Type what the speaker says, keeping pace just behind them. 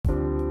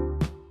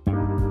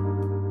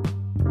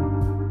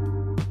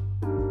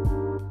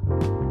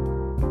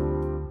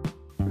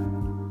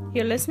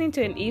You're listening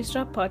to an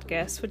Eavesdrop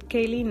podcast with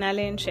Kaylee, Nale,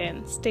 and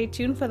Shen. Stay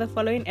tuned for the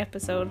following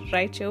episode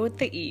right here with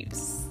the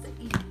Eves. The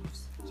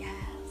Eves.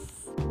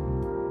 Yes.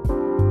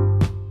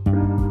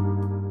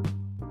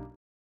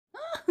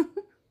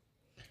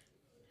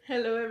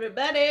 Hello,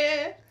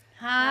 everybody.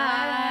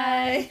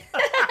 Hi.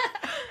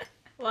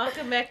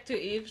 Welcome back to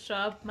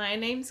Eavesdrop. My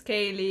name's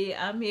Kaylee.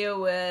 I'm here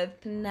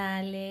with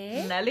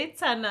Nale.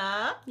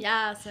 Nalitana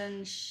Yes,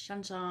 and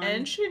Shanshan.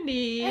 and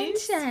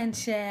Shanice. And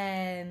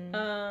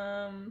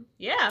Shan.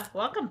 Yeah,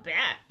 welcome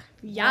back.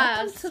 Yes.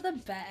 Welcome to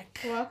the back.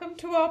 Welcome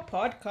to our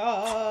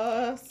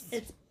podcast.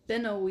 It's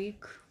been a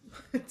week.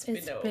 It's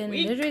It's a been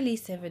week. literally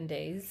 7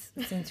 days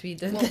since we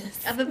did Well,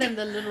 this. other than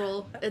the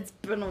literal, it's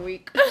been a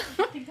week. I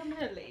think I'm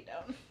gonna lay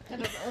down. I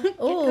don't know. Get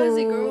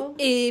cozy, girl.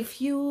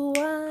 If you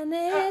want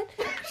it,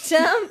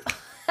 jump.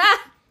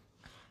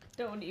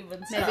 Don't even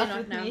Maybe start not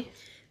with now. me.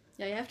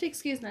 Yeah, you have to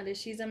excuse Nale.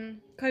 She's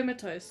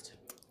comatose.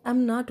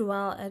 I'm not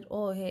well at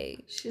all,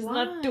 hey. She's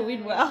not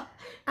doing well.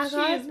 I She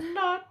got- is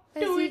not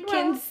As doing you well.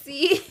 can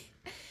see,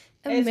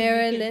 As you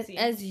Marilyn, can see.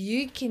 as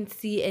you can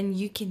see and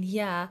you can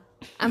hear,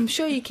 I'm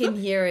sure you can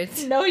hear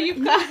it. No, you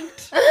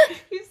can't.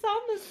 You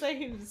sound the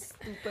same,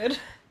 stupid.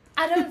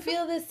 I don't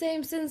feel the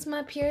same since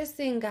my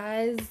piercing,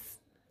 guys.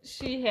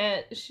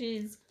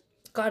 She's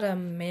Got a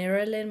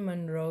Marilyn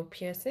Monroe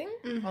piercing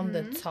on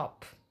the Mhm.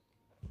 top.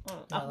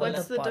 up Well, with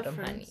What's the the bottom,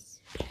 difference?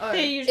 Oh,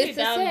 They usually It's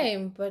the down.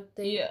 same, but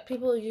Yeah.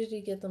 people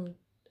usually get them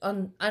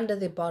on under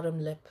their bottom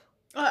lip.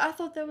 I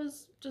thought that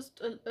was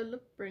just a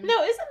lip ring.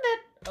 No, isn't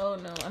that? Oh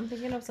no, I'm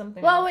thinking of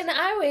something. Well, else. when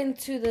I went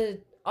to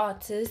the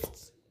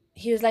artist,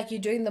 he was like, "You're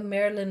doing the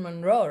Marilyn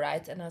Monroe,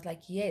 right?" And I was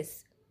like,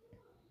 "Yes."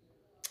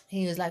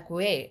 He was like,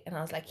 "Where?" And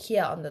I was like,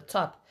 "Here on the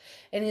top."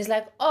 And he's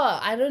like, "Oh,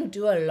 I don't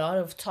do a lot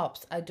of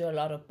tops. I do a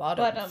lot of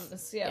bottoms."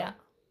 bottoms, yeah.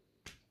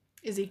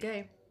 Is he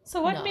gay?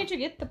 So what No. made you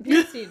get the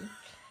piercing?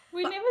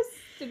 We never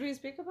did we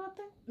speak about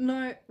that?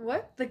 No.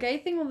 What? The gay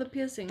thing or the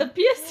piercing? The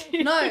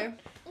piercing. No.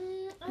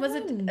 I Was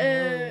it don't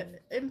know.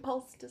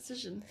 impulse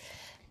decision?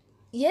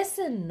 Yes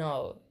and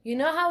no. You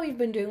know how we've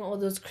been doing all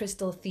those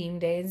crystal theme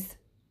days,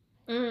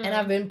 Mm. and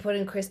I've been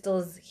putting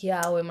crystals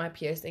here where my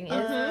piercing is.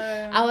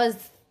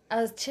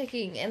 I was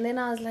checking, and then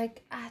I was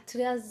like,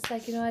 today I was just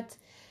like, you know what,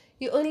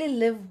 you only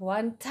live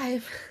one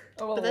time.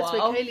 Oh, But that's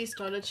wow. where Kaylee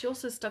started. She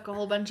also stuck a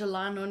whole bunch of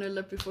line on her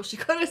lip before she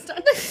got it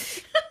done.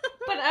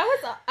 But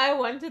I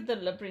wanted the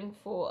lip ring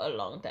for a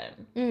long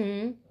time,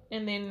 Mm-hmm.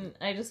 and then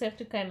I just have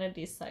to kind of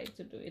decide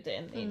to do it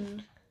and then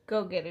Mm.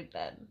 go get it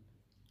done.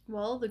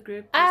 Well, the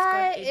group just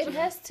got It edgy.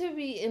 has to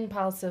be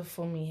impulsive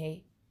for me,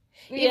 hey.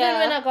 Even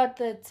when I got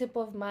the tip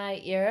of my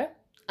ear,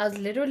 I was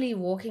literally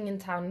walking in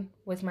town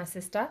with my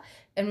sister,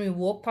 and we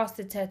walked past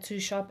the tattoo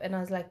shop, and I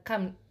was like,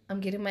 "Come, I'm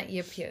getting my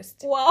ear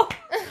pierced." Wow,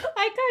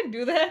 I can't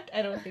do that.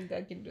 I don't think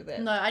I can do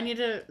that. No, I need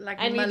to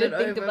I need mull to it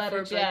think over about for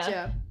it, a bit. yeah.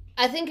 Yeah.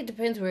 I think it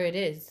depends where it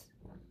is.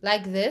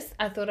 Like this,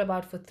 I thought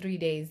about for 3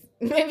 days.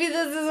 Maybe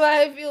this is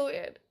why I feel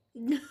weird.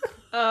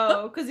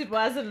 Oh, because it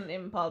wasn't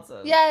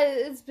impulsive. Yeah,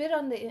 it's a bit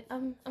on the.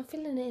 I'm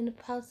feeling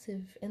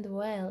impulsive in the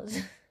wild.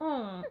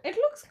 Oh, it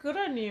looks good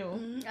on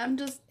you. I'm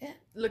just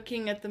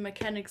looking at the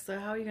mechanics. So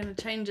how are you going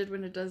to change it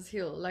when it does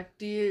heal? Like,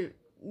 do you?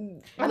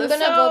 I'm So-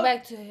 gonna go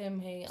back to him.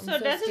 Hey, I'm So so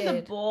doesn't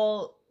scared.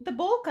 the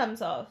ball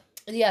comes off.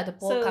 Yeah, the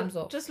ball So comes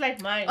off. just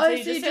like mine. Oh, so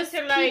you just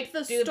have to like keep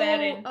the do store.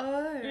 that in.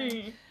 Oh.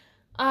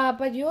 Mm.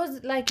 But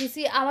yours, like you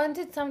see, I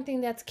wanted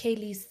something that's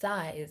Kaylee's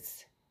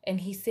size,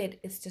 and he said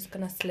it's just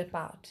gonna slip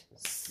out.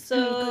 So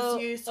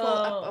Because you swell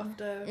up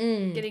after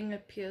Mm. getting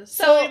it pierced.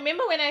 So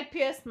remember when I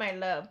pierced my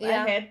lip?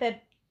 Yeah. I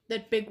had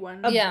That big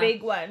one. a Yeah.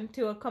 big one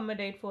to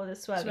accommodate for the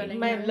swelling. Swelling,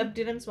 My yeah. lip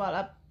didn't swell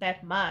up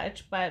that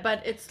much, but But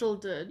it still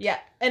did. yeah.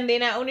 And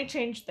then I only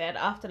changed that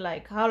after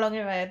like how long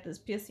have I had this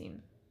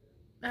piercing?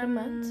 2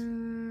 months?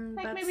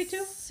 Like that's maybe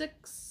 2?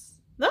 6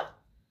 No,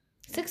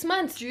 6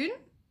 months. June,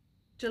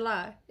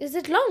 July. Is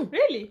it long?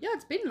 really? Yeah,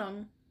 it's been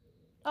long.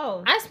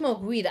 Oh, I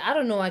smoke weed. I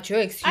don't know what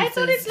your excuse I is.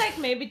 thought it's like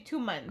maybe 2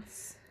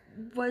 months.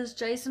 Was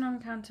Jason on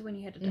counter when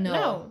you had it done?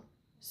 No.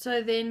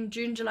 So then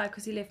June, July,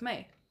 because he left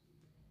May.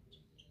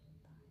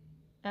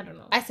 I don't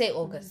know. I say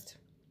August.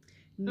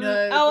 No.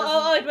 Mm. it Oh,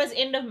 wasn't. it was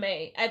end of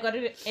May. I got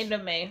it end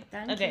of May.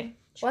 Thank Okay. you.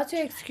 What's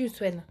your excuse,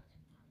 when?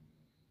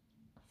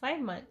 5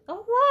 months. Oh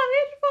wow, I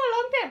waited for a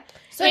long time.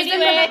 So is it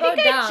anyway, I gonna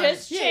think go I down?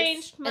 just Yes.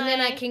 changed my. And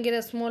then I can get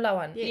a smaller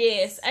one. Yeah.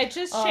 Yes, I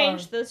just Oh.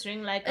 changed this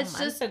ring like a It's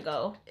month just-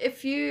 ago.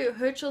 If you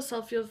hurt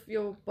yourself,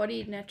 your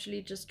body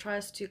naturally just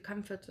tries to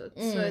comfort it.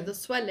 So the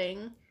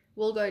swelling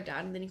will go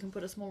down, and then you can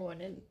put a smaller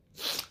one in.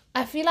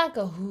 I feel like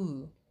a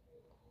who.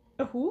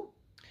 Who?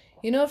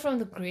 You know, from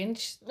the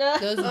Grinch,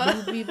 those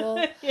who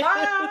people.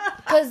 Yeah.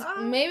 Because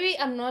maybe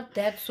I'm not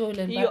that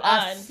swollen, but You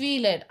I aren't.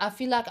 feel it. I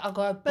feel like I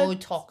got But-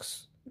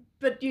 Botox.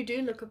 But you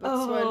do look a bit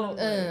Oh, swollen.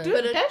 though. dude,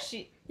 But it- does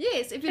she?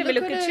 yes, if you Let me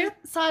look, look at at her you.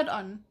 side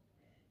on,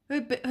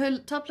 her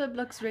top lip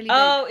looks really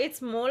Oh,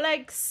 it's more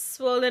like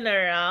swollen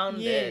around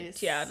it.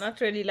 Yes. Yeah, not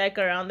really like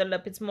around the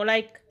lip. It's more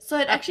like big. So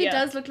it up actually here.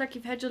 does look like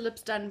you've had your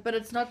lips done, but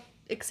it's not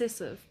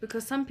excessive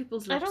because some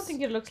people's lips. I don't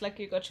think it looks like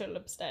you got your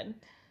lips done.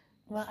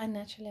 Well, I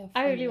naturally have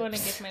I full really want to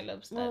lips. get my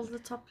lips done. Well, the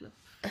top lip.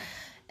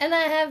 And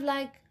I have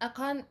like I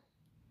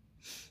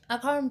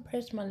can't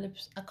press my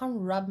lips. I can't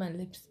rub my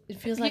lips. It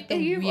feels like the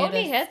You've weirdest.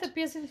 only had the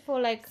piercings for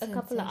like a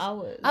couple of sensation.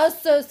 hours. I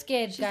was so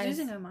scared, She's guys.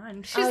 losing her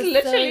mind. She's I was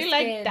literally so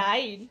like scared.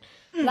 dying.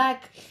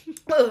 Like he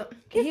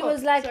Careful.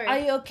 was like, Sorry. "Are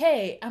you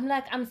okay?" I'm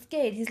like, "I'm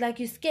scared." He's like,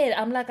 "You scared?"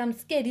 I'm like, "I'm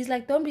scared." He's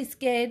like, "Don't be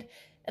scared."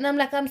 And I'm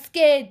like, "I'm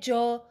scared,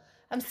 Joe.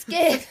 I'm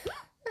scared."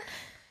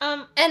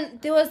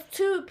 And there was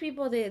two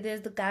people there.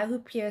 There's the guy who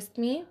pierced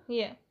me.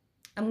 Yeah.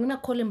 I'm gonna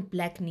call him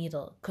Black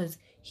Needle because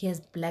he has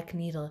Black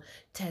Needle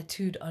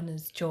tattooed on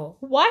his jaw.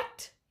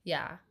 What?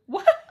 Yeah.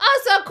 What?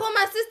 Oh, so I called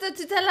my sister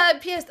to tell her I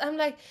pierced. I'm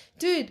like,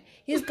 dude,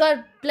 he's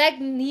got Black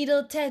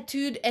Needle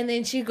tattooed, and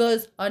then she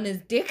goes on his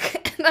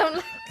dick, and I'm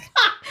like,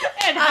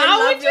 And I how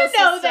love would you your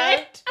know sister.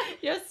 that?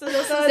 Your sister.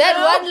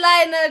 that one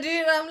liner,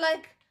 dude. I'm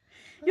like,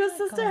 Your my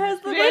sister God.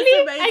 has the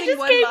Really? most I amazing just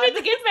one came line. in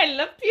to get my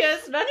lip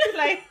pierced, not to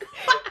like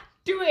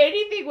do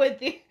anything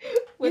with it.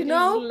 With You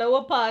know? his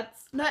lower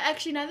parts. No,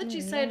 actually, now that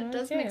you say it, it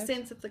does make Okay.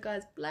 sense if the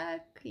guy's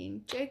black, he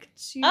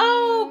injects you.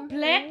 Oh,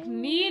 Black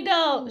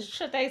Needle.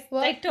 Shit, I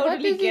What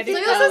totally did you get So it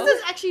think your now.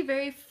 sister's actually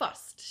very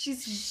fussed.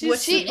 She's she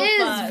witty.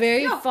 is fast.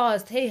 very Yeah.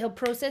 fast. Hey, her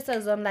processor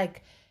is on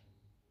like,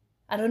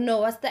 I don't know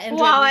what's the Android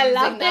Wow, we're I using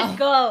love that now.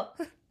 girl.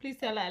 Please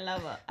tell her I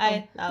love her.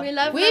 I love We her.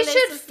 love We her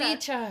should sister.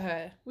 feature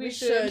her. We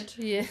should.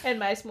 Yeah. And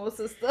my small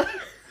sister.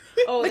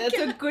 Oh, that's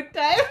a good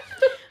time.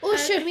 Or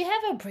should we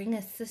have her bring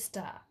a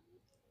sister?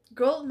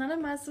 Girl, none of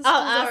my sisters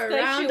I'll ask are her if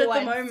around she at the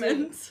wants to.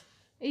 moment.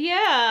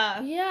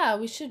 Yeah. Yeah,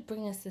 we should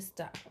bring a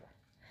sister.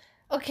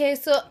 Okay,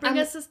 so Bring I'm,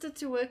 a sister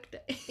to work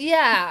day.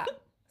 yeah.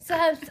 So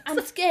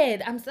I'm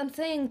scared. I'm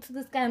saying to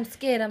this guy, I'm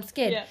scared.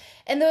 Yeah.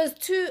 And there was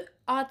two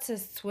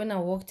artists when I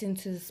walked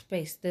into the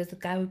space. There's a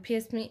guy who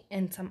pierced me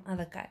and some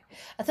other guy.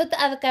 I thought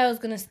the other guy was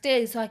gonna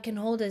stay so I can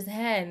hold his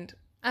hand.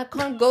 I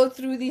can't go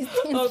through these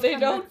things. Oh, they I'm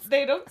don't. like-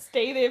 They don't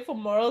stay there for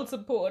moral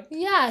support.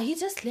 Yeah, he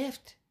just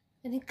left.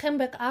 And he came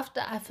back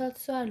after. I felt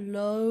so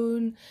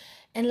alone.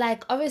 And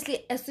like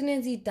obviously as soon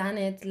as he done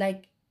it,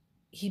 like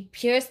he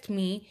pierced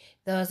me,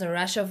 there was a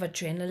rush of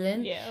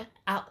adrenaline. Yeah.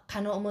 I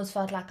kind of almost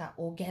felt like I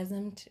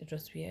orgasmed. It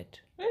was weird.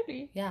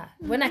 Really? Yeah.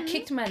 When I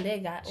kicked my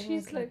leg, I She's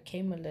almost like like-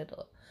 came a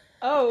little.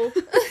 Oh.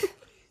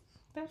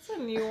 That's a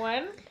new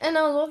one. And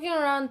I was walking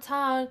around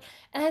town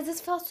and I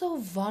just felt so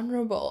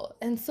vulnerable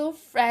and so She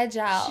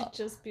fragile.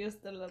 just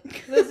pierced the lip.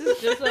 This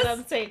is just what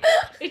I'm saying.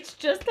 It's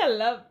just a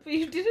lip.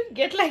 You didn't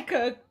get like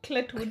a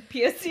clit would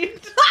piercing.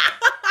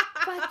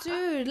 But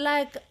dude,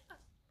 like,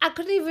 I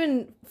couldn't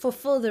even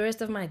fulfill the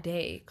rest of my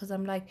day because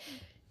I'm like,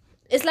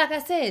 it's like I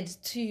said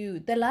to you,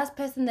 the last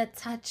person that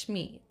touched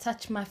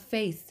my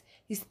face,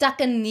 he stuck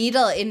a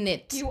needle in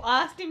it. You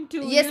asked him to.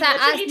 Yes, You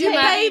I literally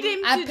asked him. paid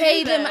him I to do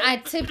paid him. that. I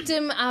tipped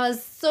him. I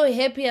was so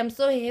happy. I'm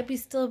so happy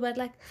still, but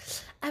like,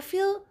 I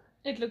feel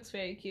It looks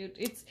very cute.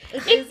 It's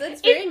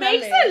It's very it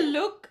makes mellow. her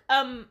look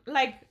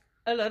like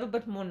a little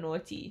bit more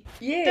naughty.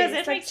 Yes, Does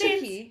that like make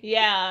sense? cheeky.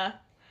 Yeah.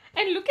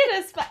 And look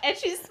at her and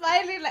she's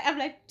smiling. Like I'm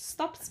like,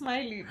 stop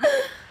smiling.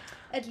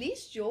 At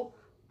least your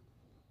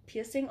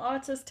piercing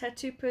artist,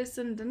 tattoo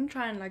person didn't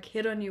try and like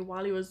hit on you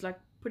while he was like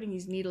putting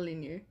his needle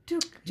in you.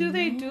 Do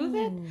they do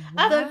that?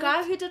 No. The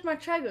guy who did my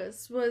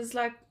tragus was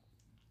like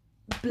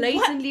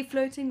blatantly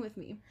flirting with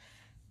me.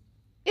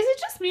 Is it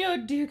just me or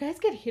do you guys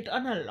get hit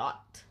on a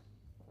lot?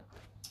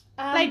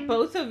 Like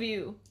both of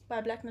you?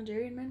 by black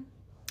Nigerian men.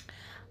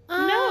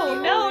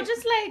 No,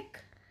 just like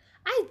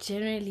I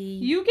generally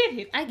you get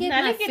hit. I get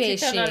Nala my gets fair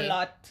hit on a share.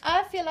 lot.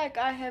 I feel like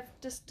I have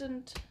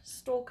distant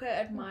stalker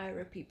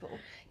admirer people.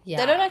 yeah.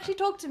 They don't actually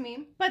talk to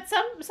me, But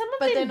some of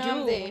but them then I'm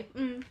do. there.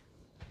 Mm.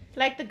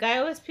 Like the guy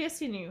who was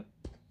piercing you.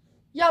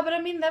 Yeah, but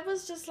I mean that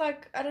was just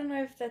like I don't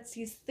know if that's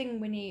his thing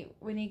when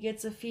he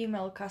gets a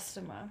female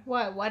customer.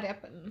 Why? What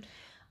happened?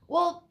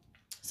 Well,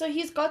 so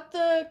he's got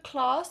the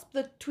clasp,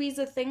 the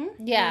tweezer thing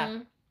Yeah.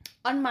 Mm.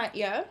 on my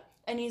ear,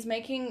 and he's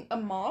making a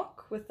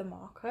mark with the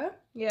marker.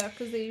 Yeah,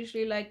 because they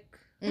usually like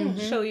Mhm.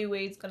 show you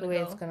where it's gonna The way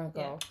go. it's gonna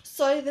go.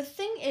 So the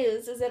thing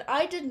is that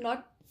I did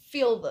not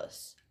feel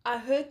this. I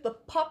heard the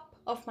pop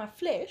of my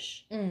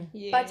flesh, Mm.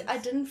 Yeah. but I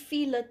didn't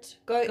feel it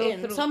go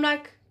in. through. So I'm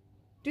like,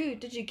 dude,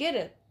 did you get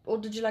it? Or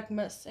did you like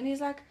miss? And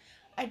he's like,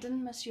 I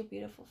didn't miss your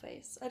beautiful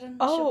face. I didn't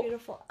miss Oh. your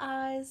beautiful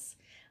eyes.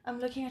 I'm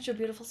looking at your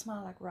beautiful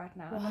smile like right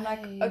now. And I'm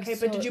like, Why okay,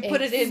 so but did you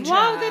put it in? extra?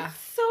 Wow, that's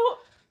so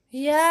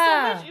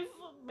Yeah. much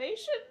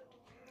information.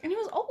 And he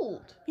was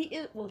old. He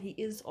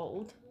is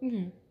old.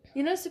 Mhm.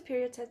 You know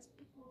superior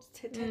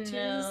tattoos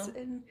No.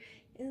 in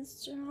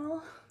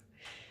Israel?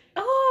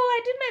 Oh,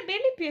 I did my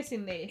belly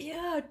piercing there.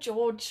 Yeah,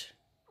 George.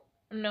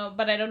 No,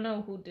 but I don't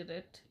know who did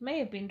it. May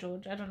have been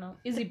George. I don't know.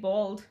 Is he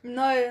bald?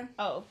 No,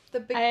 Oh, the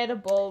big I had a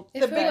bald.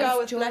 If The it big was guy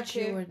with George, black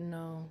you hair. would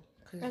know.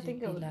 'Cause I you'd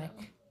think I be would like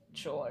know.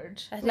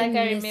 George. I Like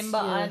I didn't miss remember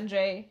you.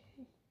 Andre.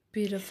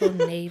 beautiful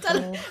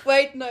navel.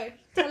 Wait, no.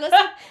 Tell us.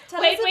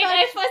 Tell Wait, us I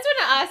about. first want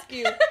to ask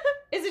you: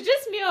 is it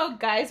just me or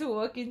guys who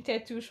work in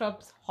tattoo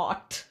shops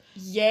hot?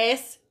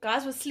 Yes,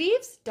 guys with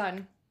sleeves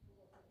done.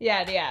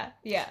 Yeah.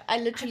 I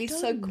literally I don't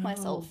soak know,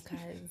 myself.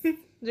 guys.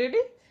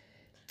 Really?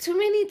 too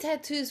many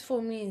tattoos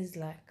for me is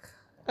like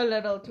A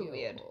little too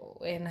weird.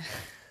 and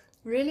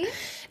Really?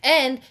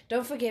 and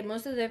don't forget,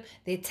 most of them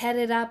they tat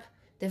it up.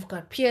 They've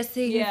got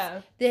piercings.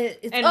 Yeah.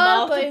 It's And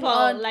all going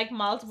on.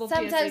 multiple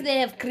Sometimes piercings. they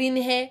have green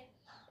hair.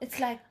 It's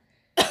like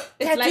It's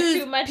like tattoos,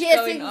 too much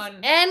piercings, going on.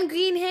 and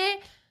green hair.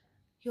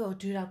 Yo,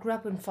 dude, I grew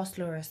up in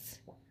Phosphorus.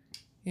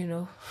 You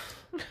know.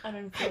 I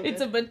don't feel It's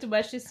good. a bit too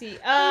much to see.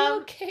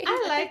 Okay.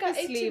 I like think I the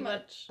ate too sleeve.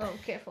 much. Oh,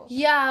 careful.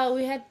 Yeah,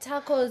 we had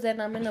tacos and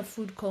I'm in a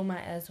food coma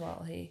as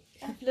well. Hey,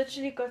 I've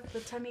literally got the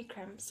tummy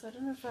cramps, so I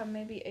don't know if I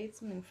maybe ate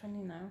something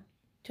funny now.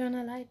 do you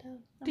wanna lie down?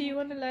 Do you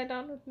want to lie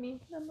down with me?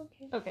 I'm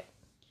okay. Okay.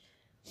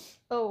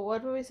 Oh,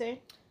 what were we saying?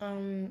 Hot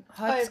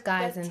Oh,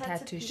 guys that and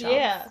tattoo tattoo shop.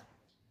 shops.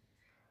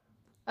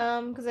 Yeah.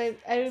 Because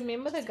I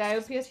remember the guy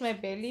who pierced my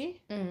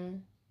belly.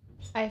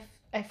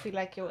 I feel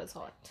like it was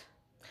hot.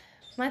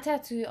 My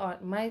tattoo art,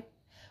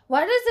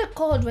 what is it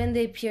called when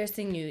they're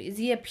piercing you? Is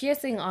he a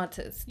piercing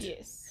artist?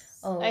 Yes.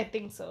 Oh. I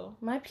think so.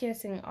 My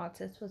piercing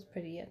artist was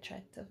pretty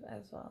attractive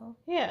as well.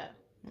 Yeah.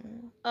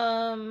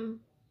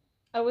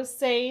 I was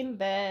saying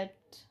that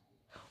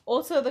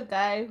also the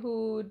guy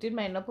who did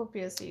my nipple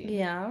piercing.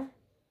 Yeah.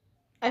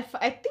 I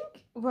think,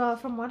 well,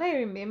 from what I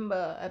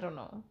remember, I don't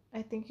know.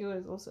 I think he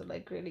was also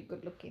like really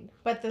good looking.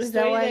 But the Is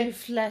that story why that you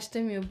flashed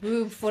him your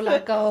boob for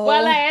like a whole...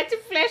 well, I had to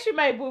flash in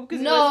my boob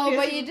because No,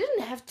 but you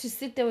didn't have to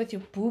sit there with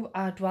your boob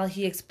out while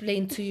he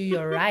explained to you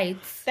your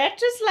rights. That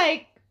just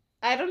like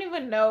I don't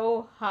even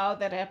know how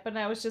that happened.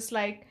 I was just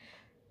like,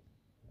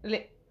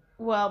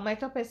 well, my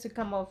top has to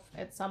come off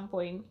at some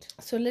point.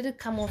 So let it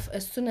come off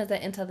as soon as I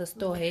enter the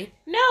store, hey?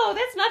 No,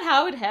 that's not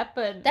how it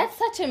happened. That's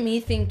such a me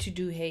thing to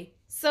do, hey?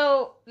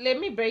 So let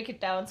me break it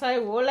down. So I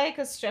wore like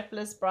a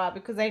strapless bra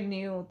because I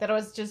knew that I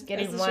was just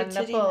getting This is one your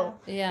titty nipple.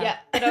 now. Yeah.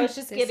 That I was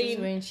just This is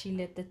getting when she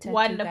let the tattoo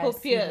one guy nipple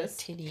see her pierced.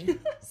 titty.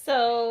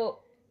 So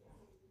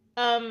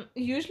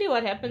usually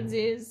what happens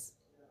is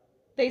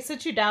they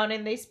sit you down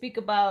and they speak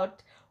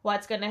about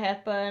what's gonna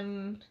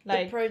happen,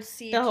 like the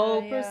procedure. the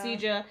whole yeah.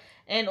 procedure,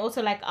 and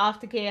also like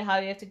aftercare, how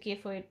you have to care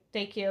for it,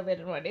 take care of it,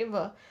 and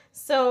whatever.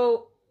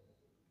 So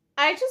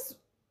I just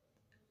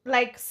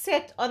like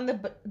sat on the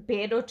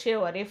bed or chair,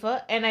 or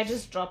whatever, and I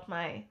just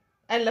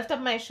I lift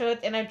up my shirt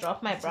and I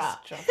drop my bra,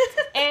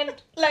 and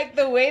like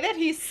the way that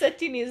he's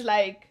sitting is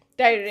like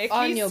directly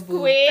On your boob.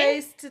 square.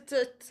 Face to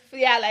tit.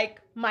 Yeah,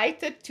 like my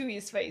tit to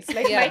his face.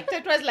 Like Yeah. my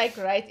tit was like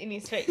right in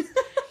his face.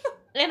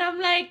 And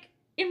I'm like,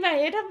 in my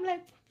head, I'm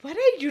like, what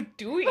are you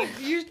doing?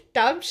 You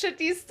dumb shit.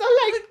 He's still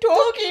like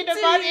talking to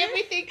about you.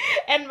 everything.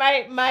 And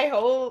my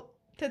whole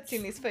tits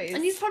in his face.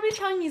 And he's probably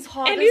trying his And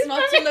hardest he's not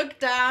to probably- look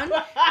down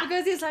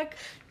because he's like,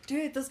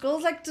 dude, this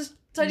girl's like just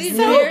totally so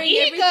wearing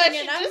eager. everything, She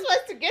and I'm just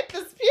wants to get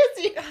this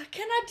piercing.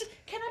 can I just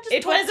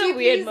It talk was to a you,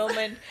 weird please?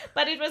 moment.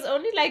 But it was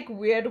only like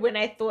weird when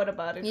I thought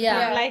about it.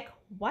 Yeah. I'm like,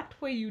 what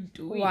were you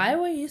doing? Why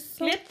were you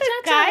so... Let the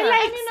Shut guy up.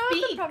 like And you know what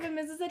the speak. problem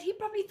is that he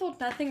probably thought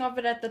nothing of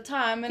it at the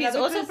time. And He's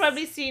like, also because-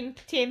 probably seen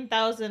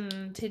 10,000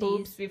 Titties.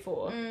 boobs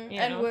before. you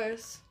and know?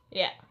 worse.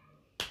 Yeah.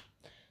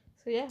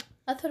 So yeah.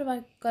 I thought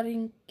about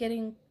getting.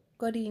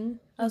 I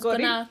was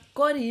Gotting? gonna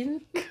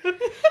getting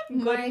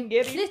my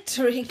Getting.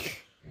 clitoring.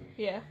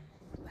 Yeah.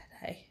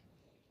 But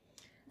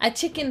I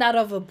chickened out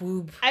of a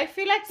boob. I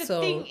feel like the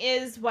So- thing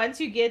is once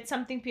you get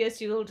something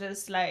pierced, you'll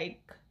just like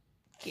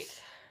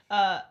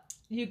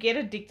you get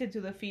addicted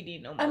to the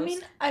feeling almost. I mean,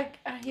 I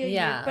hear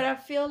Yeah. you, but I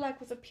feel like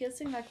with a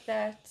piercing like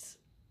that,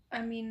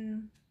 I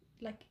mean,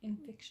 like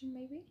infection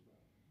maybe,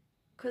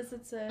 because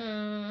it's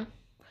a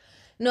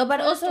No, but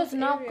Closed also it's off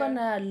not area.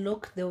 gonna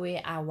look the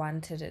way I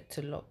wanted it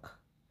to look.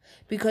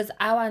 Because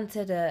I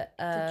wanted Did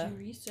you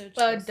research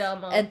a this?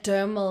 a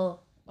dermal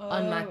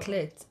on my Oh.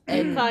 clit.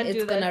 And can't it's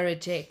do that. gonna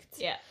reject.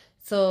 Yeah.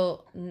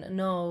 So,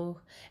 no.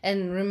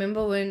 And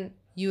remember when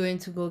you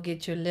went to go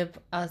get your lip,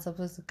 I was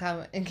supposed to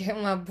come and get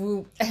my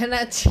boob. And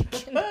I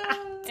chickened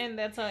out. And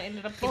that's how I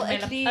ended up Well, getting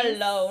at my least- lip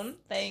alone.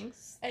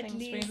 Thanks. At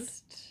Thanks, friend.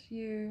 least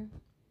you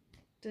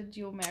did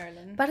your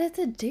Marilyn. But it's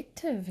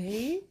addictive,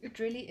 eh? It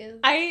really is.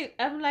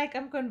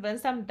 I'm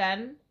convinced I'm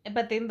done.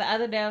 But then the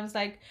other day I was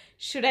like,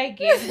 should I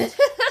get should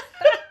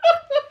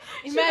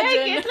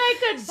I get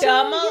like a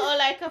dermal or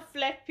like a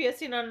flat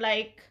piercing on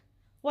like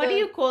what do The-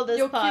 you call this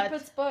your part?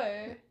 Cupid's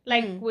bow.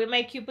 Like Mm. where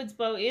my Cupid's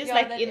bow is, Yeah,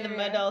 like that in the area.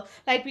 middle,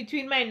 like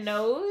between my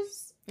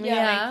nose and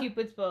Yeah. my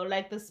Cupid's bow,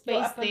 like the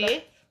space upper there.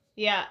 lip,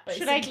 Yeah.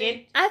 Should I basically.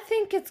 get I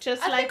think it's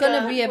just I like think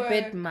gonna a, be a work.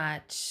 bit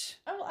much.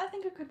 Oh, well, I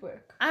think it could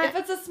work. I- If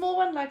it's a small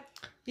one, like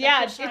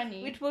yeah, a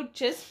shiny. it would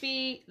just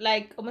be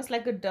like almost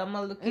like a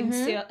dermal looking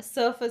Mhm.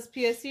 surface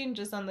piercing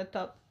just on the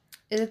top.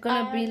 Is it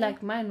gonna be I-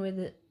 like mine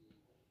with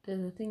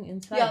the thing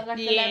inside? yeah, like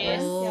the Yes.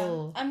 labyrinth.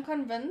 Oh. Yeah. I'm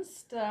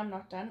convinced that I'm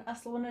not done. I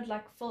still want to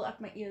like fill up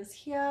my ears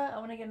here. I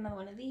want to get another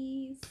one of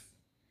these.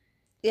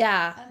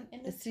 Yeah. I'm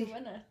in it See, to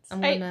win it. I'm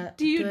gonna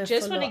Do you do a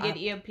just want to follow-up.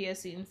 get ear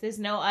piercings? There's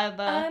no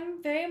other.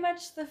 I'm very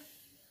much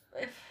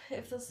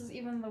if this is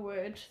even the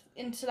word,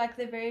 into like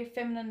the very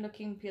feminine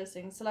looking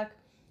piercings. So like,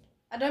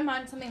 I don't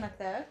mind something like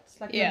that,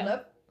 like Yeah. your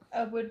lip.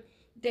 I would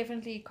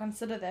definitely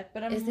consider that,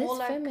 but I'm Is more this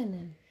like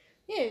feminine?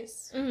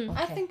 yes. Mhm.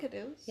 I Okay. think it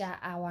is. Yeah,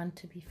 I want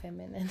to be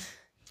feminine.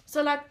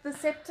 So like the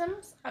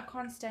septums, I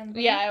can't stand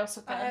them. Yeah, I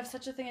also I can't. have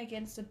such a thing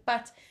against it,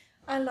 but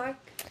I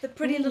like the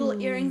pretty little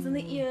earrings in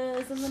the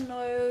ears and the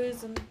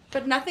nose,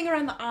 but nothing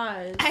around the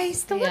eyes. I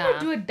still Yeah. want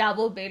to do a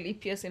double belly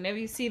piercing. Have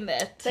you seen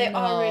that? They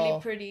are really No.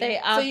 pretty. They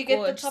are so you get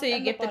the gorgeous. top So you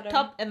and get the the bottom.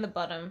 top and the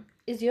bottom.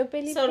 Is your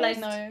belly So like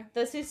pierced? No.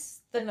 this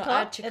is the No, I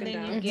top, chickened and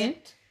then out. you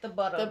get the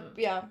bottom.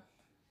 Yeah.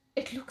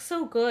 It looks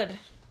so good.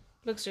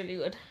 Looks really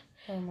good.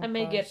 Oh my I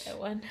may get gosh. that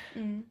one.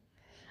 Mm.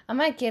 I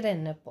might get a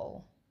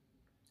nipple.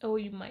 Oh,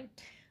 you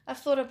might. I've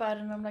thought about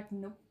it and I'm like,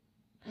 nope.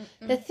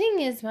 The thing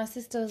is, my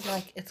sister was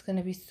like, it's going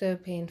to be so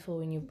painful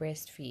when you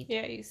breastfeed.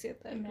 Yeah, you said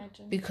that.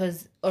 Imagine.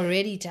 Because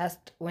already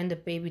just when the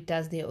baby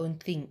does their own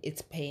thing,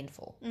 it's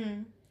painful.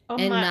 Mm. Oh,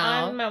 And my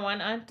now- aunt, my one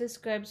aunt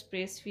describes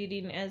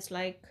breastfeeding as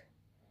like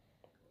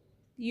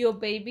your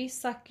baby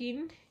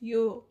sucking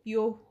your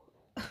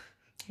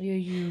Your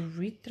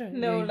urethra.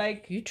 No, your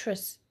like-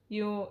 uterus.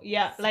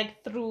 yeah,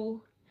 like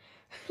through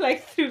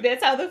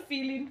that's how the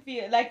feeling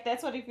feel, like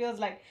that's what it feels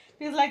like.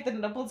 Feels like the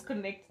nipples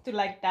connect to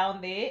like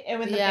down there, and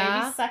when the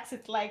Yeah. baby sucks,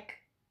 it's like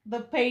the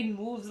pain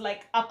moves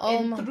like up Oh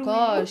and my through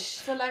gosh.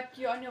 So like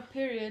you're on your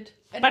period.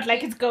 And but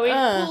like it's going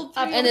pulled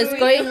up through And your it's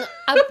urethra. going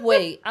up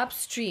way,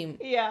 upstream.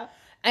 yeah.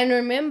 And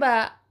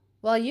remember,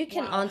 well, you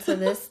can Wow. answer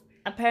this.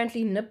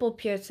 Apparently, nipple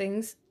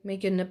piercings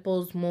make your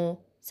nipples more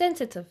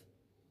sensitive.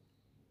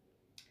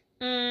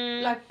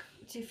 Like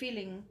to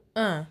feeling.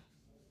 I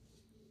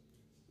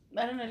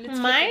don't know. Let's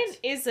Mine flip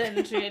it.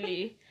 isn't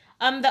really.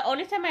 The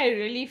only time I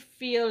really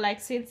feel like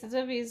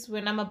sensitive is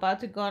when I'm about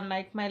to go on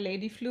like my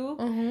lady flu,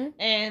 Mm-hmm.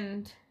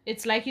 and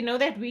it's like, you know,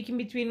 that week in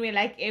between where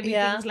like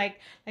everything's like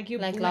you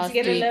Like once last you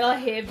get week. a little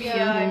heavier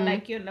Yeah. and Mhm.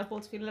 like your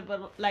nipples feel a bit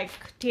like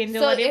tender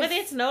So or whatever. if-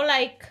 There's no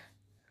like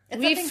It's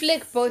We nothing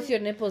flick both your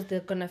nipples, they're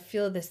gonna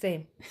feel the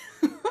same.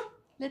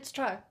 Let's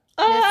try.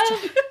 uh,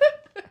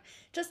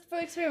 Just for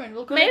experiment.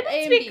 We'll call maybe it A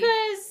it's and B.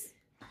 because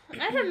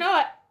I don't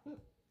know.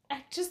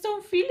 I just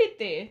don't feel it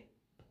there.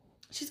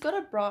 She's got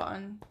a bra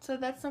on, so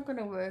that's not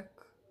gonna work.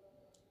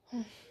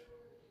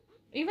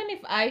 Even if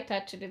I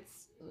touch it,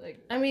 it's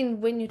like I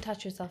mean, when you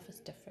touch yourself, it's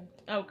different.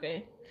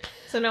 okay.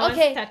 So no one's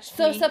Okay, touched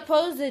so me.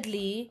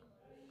 supposedly,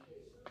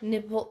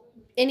 nipple,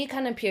 any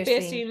kind of piercing,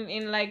 Piercing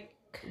in like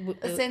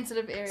A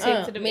sensitive area.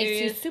 sensitive makes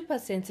areas. you super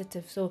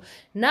sensitive. So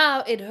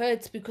now it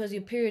hurts because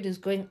your period is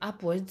going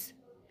upwards,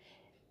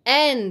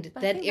 and But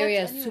I that think area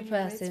that's is only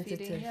when you're super breastfeeding,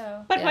 sensitive.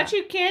 Yeah. But Yeah. what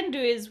you can do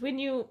is when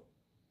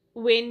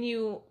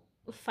you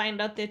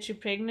find out that you're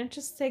pregnant,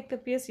 just take the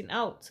piercing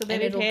out so that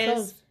And it it'll has.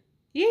 close.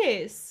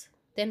 Yes,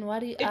 Then what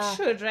do you? it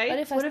should, right? What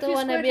if I What if still you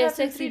want to squirt be a out in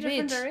sexy 3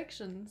 different bitch?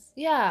 directions?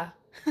 Yeah.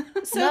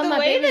 So Now the my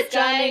way the baby's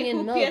guy drowning in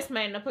who milk. pierced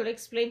my nipple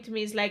explained to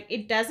me is like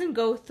it doesn't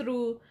go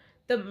through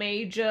the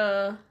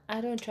major. I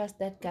don't trust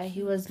that guy.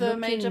 He was The looking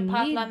major knee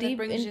pipeline that deep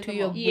brings you into the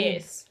your milk. boob.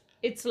 Yes,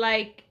 it's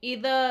like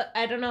either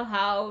I don't know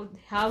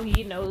how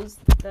he knows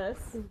this,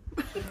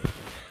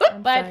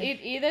 I'm but sorry. it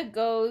either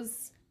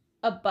goes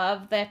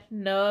above that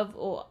nerve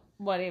or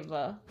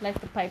whatever, like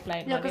the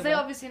pipeline. Yeah, because they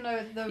whatever. obviously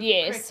know the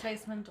Yes. correct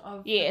placement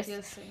of Yes. the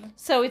piercing.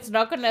 So it's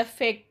not gonna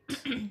affect.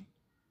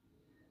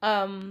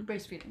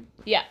 Breastfeeding.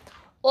 Yeah.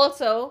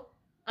 Also,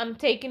 I'm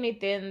taking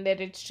it in that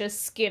it's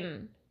just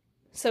skin,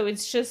 so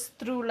it's just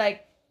through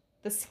like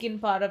the skin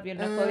part of your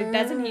nipple. It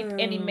doesn't hit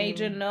any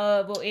major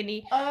nerve or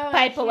any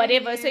pipe or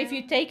whatever. So if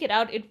you take it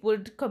out, it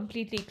would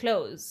completely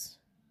close.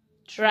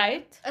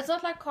 Right? It's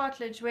not like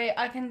cartilage where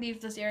I can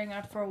leave this earring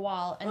out for a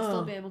while and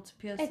still be able to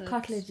pierce That it.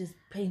 cartilage is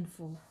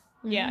painful.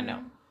 Yeah.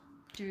 No.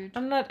 Dude.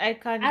 I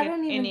can't I get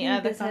don't even any think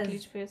other this has-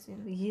 cartilage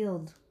piercing.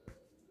 Healed.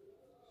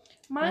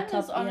 Mine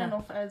top, is on yeah. and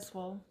off as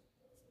well.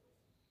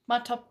 My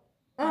top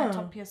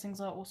piercings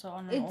are also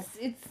on and off.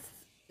 It's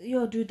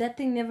yo, dude, that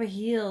thing never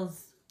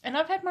heals. And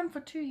I've had mine for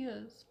 2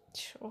 years.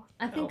 Sure.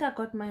 I think I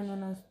got mine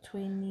when I was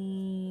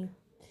 20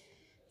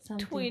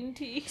 something.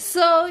 20.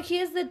 So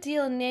here's the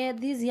deal, Ned.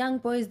 These young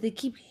boys, they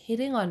keep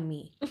hitting on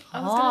me. I was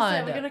gonna say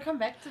Hard. we're gonna come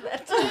back to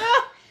that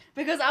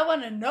because I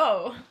want to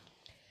know.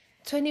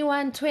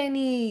 21,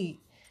 20,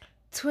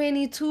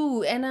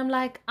 22. And I'm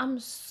like, I'm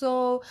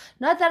so,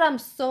 not that I'm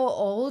so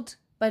old,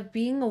 but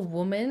being a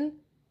woman,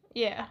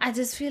 Yeah. I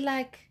just feel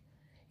like,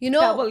 you know,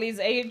 Double his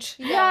age.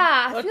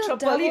 yeah, I Or feel triple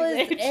double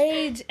his his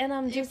age. And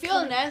I'm You just feel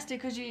like, nasty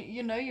because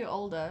you know you're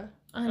older.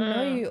 I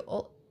know you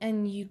all,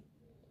 and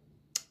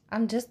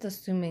I'm just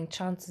assuming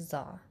chances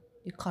are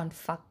you can't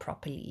fuck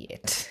properly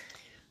yet.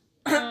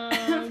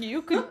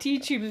 You could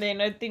teach him then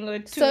a thing or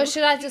two. So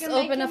should I just can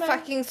make open a him a-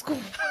 fucking school?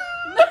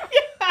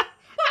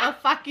 A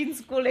fucking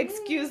school,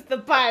 excuse the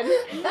pun.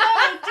 No,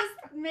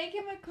 just make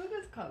him a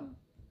cougar's cup.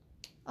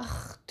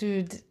 Ugh,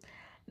 dude.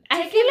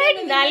 I feel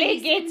like Nale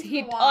gets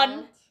hit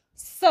on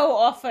so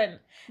often.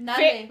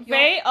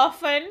 Very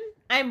often,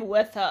 I'm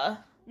with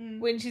her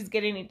when she's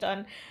getting it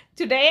on.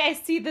 Today, I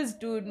see this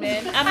dude,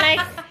 man. I'm like,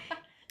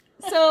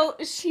 so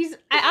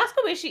I ask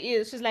her where she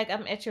is. She's like,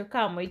 I'm at your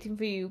car. I'm waiting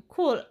for you.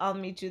 Cool, I'll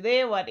meet you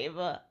there,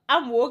 whatever.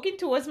 I'm walking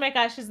towards my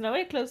car. She's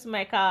nowhere close to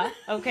my car,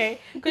 okay?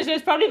 Because she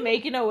was probably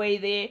making her way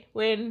there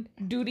when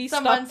Duty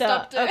Someone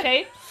stopped stopped her. her,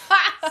 okay?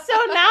 So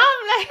now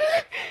I'm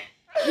like,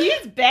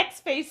 He's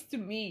backspace to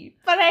me,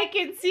 but I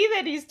can see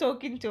that he's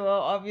talking to her.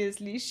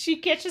 Obviously, she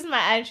catches my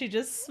eye and she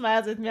just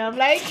smiles at me. I'm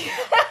like,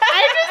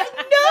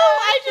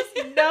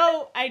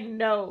 I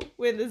know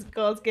when this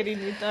girl's getting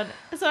it done.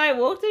 So I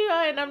walked to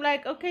her and I'm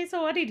like, okay,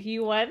 so what did he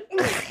want?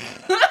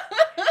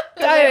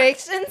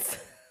 Directions.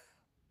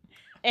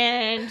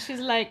 And she's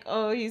like,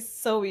 oh, he's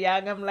so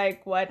young. I'm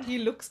like, what? He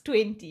looks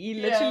 20. He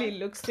literally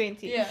looks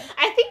 20. Yeah.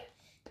 I think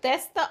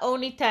that's the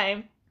only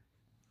time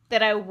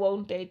that I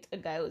won't date a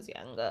guy who's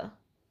younger.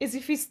 Is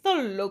if he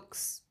still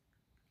looks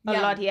a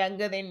Young. lot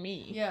younger than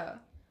me. Yeah.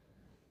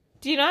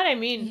 Do you know what I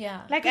mean?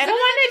 Yeah. Like, I Because don't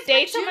want then to it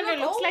date makes you someone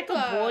who look looks like a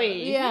older. boy.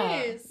 Yeah.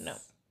 Yes. No.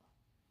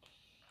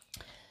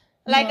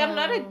 Like, I'm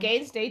not No.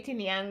 against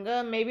dating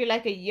younger. Maybe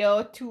like a year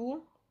or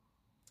two.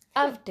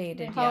 I've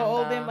dated How younger.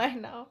 old am I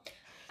now?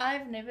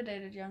 I've never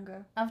dated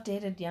younger. I've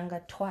dated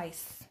younger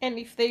twice. And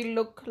if they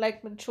look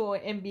like mature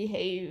and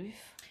behave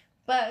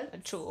But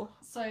mature.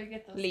 so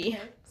get this. Lee.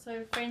 Okay?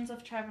 So friends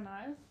of Trav and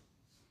I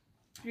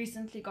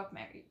recently got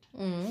married.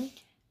 Mm.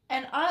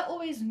 And I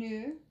always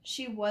knew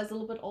she was a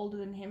little bit older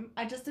than him.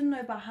 I just didn't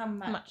know by how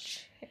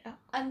much. Yeah.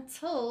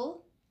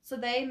 Until so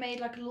they made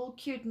like a little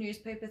cute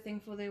newspaper thing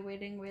for their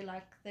wedding where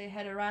like they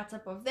had a write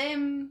up of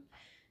them,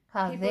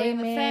 How people they in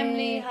the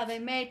family, met. how they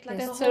met, like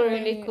That's the a whole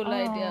really thing. cool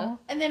idea.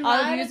 And then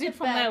I'll right use at it the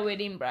for my back-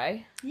 wedding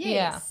bride.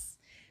 Yes.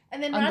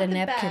 And then On right the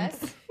at the napkins.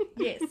 back,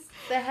 yes,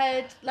 they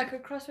had like a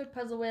crossword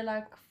puzzle where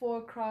like 4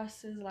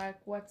 across is like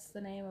what's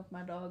the name of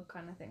my dog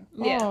kind of thing.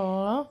 Yeah.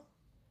 Aw.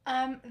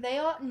 They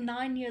are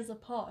 9 years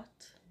apart.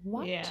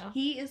 What? Yeah.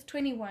 He is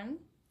 21.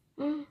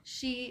 Mm.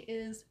 She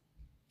is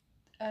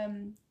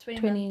 29.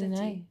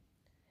 29.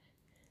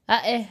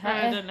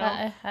 I don't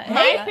know.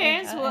 My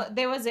parents were,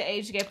 there was an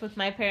age gap with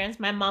my parents.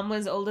 My mom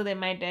was older than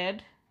my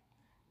dad.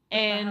 How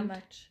And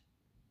much?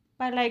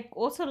 by like,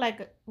 also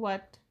like,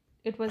 what?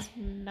 It was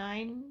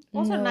 9?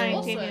 Also No. 9,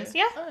 Also. 10 years.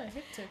 Yeah. Oh,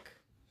 hectic.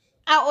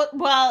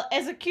 Well,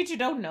 as a kid, you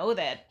don't know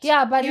that.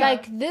 Yeah, but Yeah.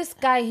 like this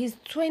guy, he's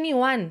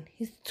 21.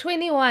 He's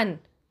 21.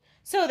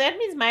 So that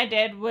means my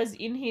dad was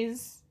in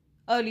his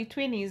early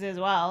 20s as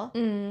well.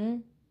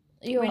 Mm.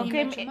 When Yo. you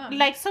Okay, met your mum.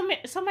 like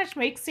so much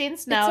makes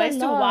sense now It's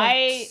as a to lot.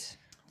 why.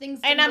 Things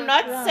And didn't I'm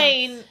not work out.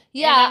 saying,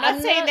 Yeah, and I'm not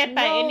I'm saying not- that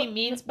by no. any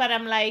means, but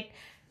I'm like,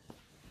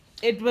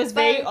 it was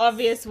very But-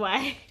 obvious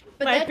why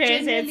but my that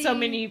parents had so generally-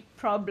 many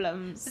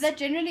problems. But that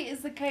generally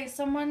is the case.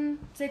 Someone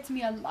said to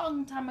me a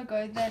long time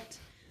ago that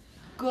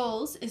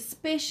girls,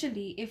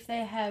 especially if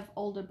they have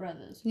older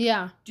brothers,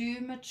 Yeah. do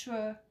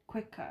mature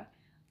quicker.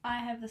 I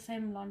have the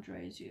same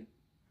lingerie as you.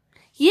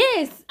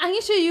 Yes,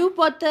 Anisha, you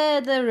bought the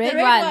red, The red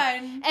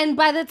one. And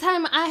by the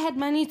time I had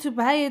money to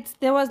buy it,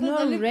 there was no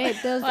only- red.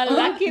 There was Well,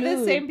 only lucky the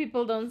blue. same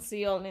people don't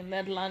see all in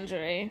that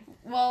lingerie.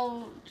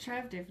 Well,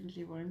 Trav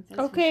definitely won't. that's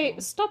for Okay,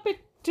 sure. stop it.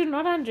 Do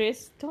not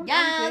undress. Don't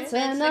Yes. undress.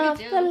 Turn Let's off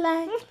look at the you.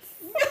 lights.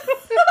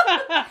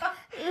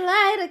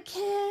 Light a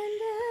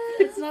candle.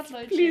 It's not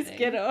load Please shedding.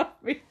 get off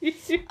me.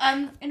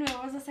 Anyway,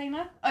 what was I saying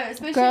now? Oh,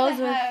 especially Girls if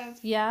they with have,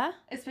 yeah.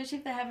 especially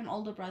if they have an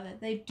older brother,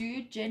 they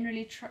do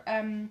generally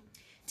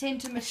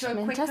tend to mature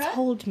Man, quicker just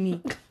hold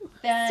me.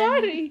 than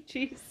Sorry,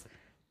 jeez.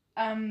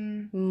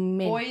 Men.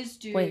 boys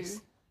do.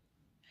 Boys.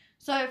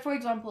 So, for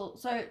example,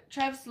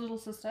 Trav's little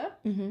sister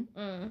Mm-hmm.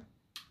 Mm.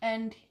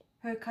 and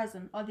her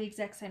cousin are the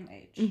exact same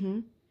age, Mm-hmm.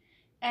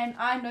 and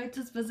I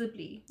noticed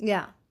visibly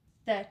Yeah.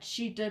 that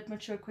she did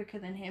mature quicker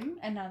than him,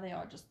 and now they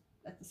are just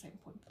at the same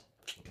point.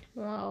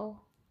 Wow.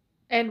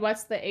 And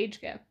what's the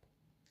age gap?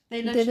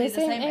 They're They're literally the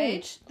the same same age.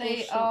 age. They Oh,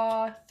 shit.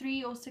 are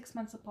 3 or 6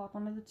 months apart,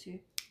 one of the two.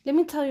 Let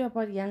me tell you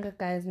about younger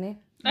guys, ne?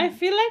 I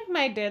feel like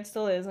my dad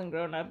still hasn't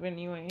grown up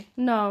anyway.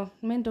 No,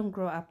 men don't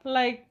grow up.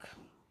 Like,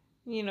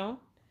 you know,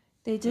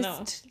 They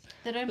just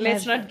They don't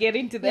let's have not get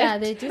into that. yeah,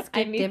 they just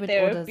I get need debit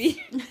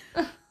therapy.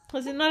 orders.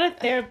 Was it not a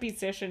therapy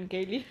session,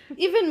 Kaylee?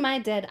 Even my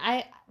dad,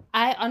 I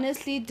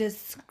honestly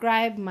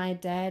describe my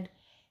dad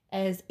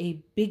as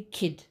a big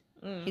kid.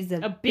 Mm. He's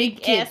a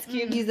big kid. ass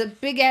kid. He's a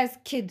big ass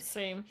kid.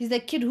 Same. He's a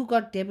kid who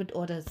got debit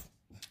orders.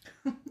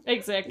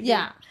 Exactly.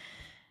 Yeah.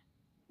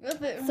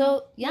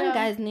 So young Yeah.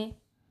 guys, ne?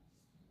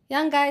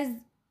 Young guys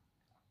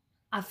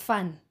are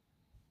fun.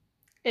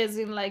 As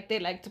in, like, they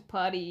like to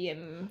party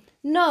and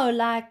No,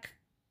 like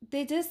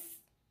they just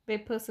their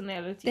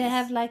personalities. they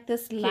have like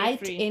this light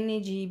Carefree.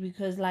 energy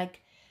because,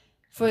 like,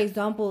 for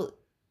example,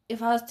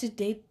 if I was to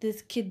date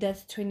this kid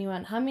that's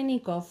 21, how many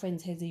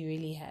girlfriends has he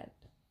really had?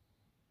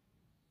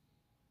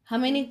 How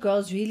many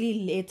girls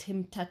really let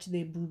him touch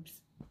their boobs?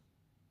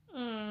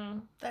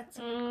 Mm. That's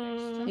a Mm. good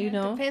question. You It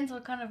know? depends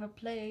what kind of a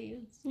player he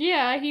is.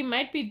 Yeah, he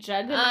might be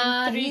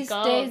juggling three He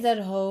girls. stays at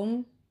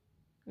home.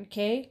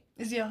 Okay.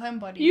 Is he a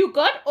homebody? You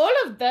got all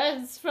of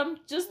this from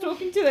just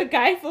talking to the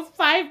guy for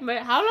 5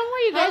 minutes. How long were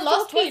you guys How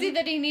lost talking? was he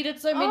that he needed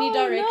so many Oh,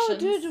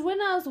 directions? No, dude,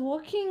 when I was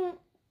walking,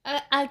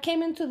 I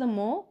came into the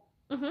mall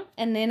Mhm.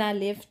 and then I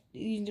left.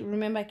 You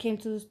remember, I came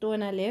to the store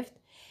and I left.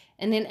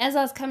 And then as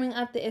I was coming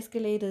up the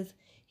escalators,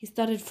 he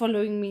started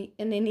following me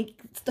and then he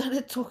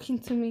started talking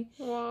to me.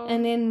 Wow.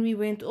 And then we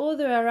went all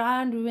the way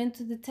around. We went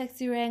to the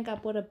taxi rank. I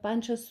bought a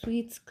bunch of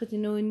sweets because, you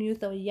know, when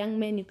youth or young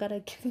men, you gotta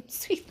give them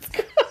sweets.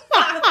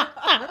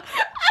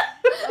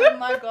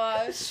 my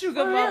gosh.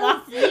 Sugar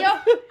mama. Yo,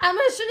 I'm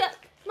a sugar.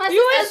 My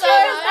You a sister's sugar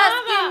always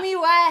mama. asking me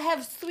why I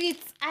have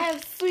sweets. I have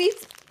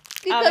sweets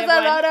because they a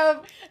want- lot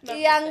of Not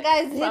young the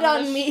guys hit From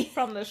on the me.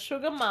 From the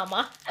sugar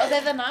mama. Oh,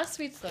 they're the nice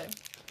sweets though.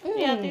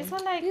 Yeah, Mm. these are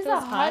like These those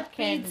are hard heartbeats.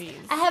 candies.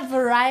 I have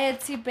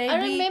variety, baby. I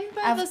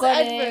remember I've this got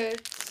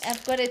advert.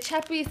 I've got a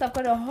chappies, I've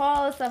got a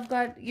horse, I've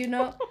got, you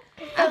know.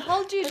 The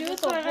hell do you I do with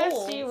just the wanna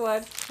whole? see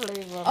what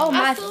flavor. Oh,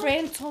 my still-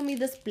 friend told me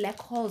this black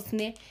horse,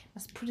 ne,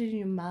 must put it in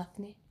your mouth,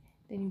 ne.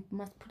 Then you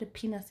must put a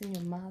penis in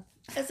your mouth.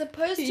 As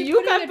opposed to You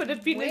putting can't it put a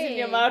penis in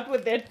your where? mouth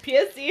with that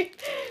piercing.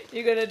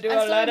 You're gonna do I a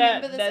still lot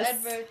remember of this this.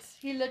 advert.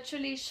 He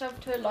literally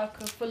shoved her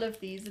locker full of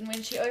these, and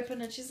when she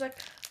opened it, she's like,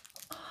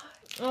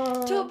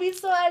 Oh. "Toby,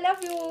 so I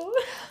love you."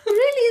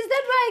 Really? Is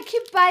that why I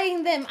keep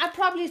buying them? I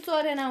probably saw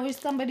it and I wish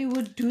somebody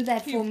would do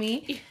that for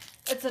me.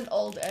 It's an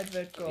old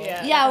advert, girl.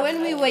 Yeah. Yeah, Like when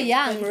an we old were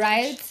young, vintage.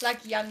 right? It's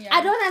like young.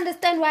 I don't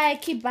understand why I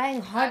keep buying I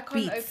can't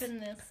heartbeats. open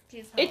this.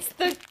 Please help. It's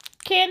the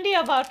candy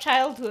of our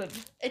childhood.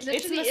 It It's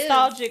literally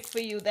nostalgic for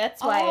you.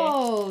 That's why.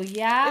 Oh,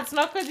 yeah. It's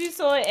not because you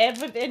saw an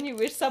advert and you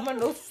wish someone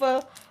would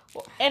fill.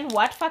 And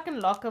what fucking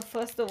locker,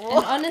 first of And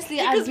all? honestly,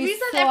 is. I'd Because be we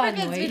South so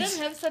Africans, we annoyed. don't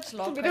have such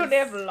lockers. We don't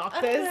have I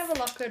lockers. don't have a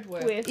locker at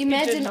work. with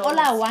Imagine all I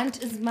pigeonholes.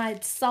 want is my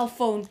cell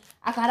phone.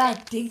 I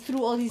gotta dig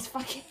through all these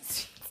fucking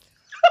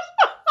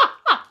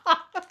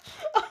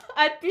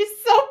I'd be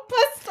so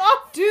pissed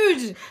off.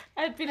 dude.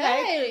 I'd be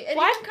Hey, it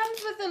what? even comes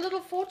with a little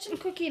fortune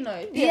cookie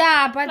note.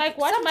 Yeah, but Like,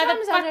 what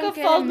sometimes I motherfucker don't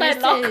get a filled my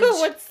locker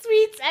message. with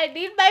sweets? I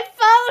need my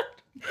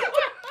phone.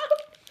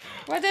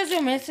 What does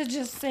your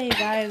messages say,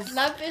 guys?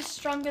 Love is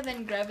stronger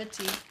than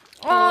gravity.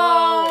 Oh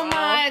wow.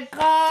 my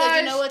god! So do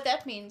you know what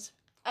that means?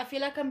 I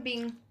feel like I'm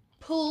being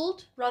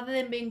pulled rather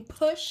than being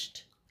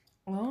pushed.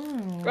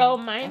 Bro,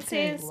 mine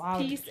Okay, says wow.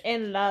 peace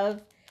and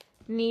love,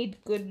 need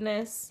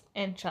goodness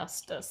and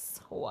justice.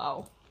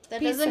 Wow. That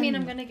Peace doesn't mean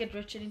and- I'm gonna get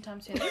rich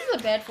anytime soon. This is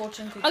a bad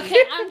fortune cookie.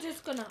 Okay, I'm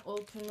just gonna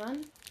open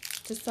one,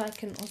 just so I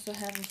can also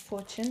have a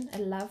fortune, a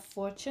love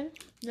fortune.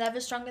 Love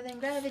is stronger than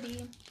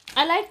gravity.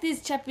 I like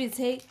these chappies.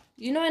 Hey,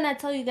 you know when I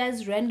tell you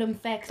guys random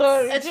facts?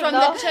 It's from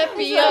the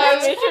chappy, The yo.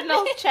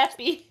 original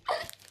chappy.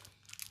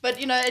 But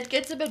you know, it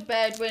gets a bit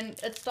bad when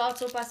it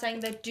starts off by saying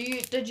that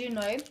did you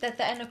know that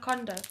the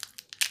anaconda,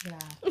 Yeah.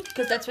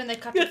 because that's when they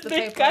cut off the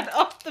They paper. cut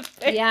off the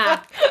paper.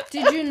 Yeah.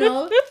 Did you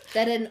know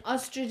that an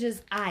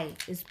ostrich's eye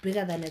is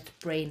bigger than its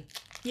brain?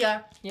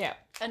 Yeah, Yeah.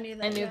 I knew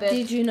that. I knew yeah. that.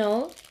 Did you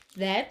know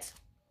that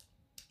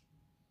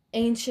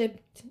ancient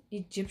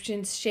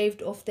Egyptians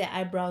shaved off their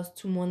eyebrows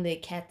to mourn their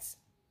cats?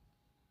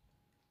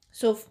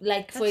 So,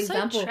 like, for That's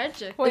example, so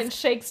tragic. When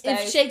Shakes if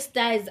dies. Shakes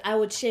dies, I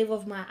would shave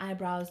off my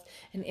eyebrows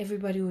and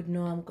everybody would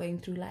know I'm going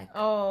through, like,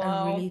 Oh, a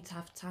wow. really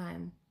tough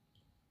time.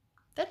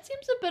 That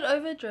seems a bit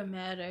over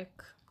dramatic.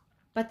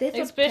 But they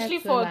thought Especially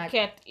cats for were a like...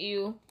 cat,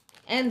 ew.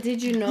 And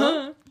did you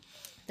know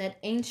that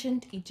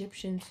ancient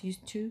Egyptians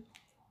used to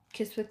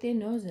kiss with their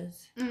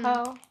noses?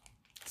 How?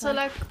 So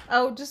like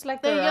Oh, just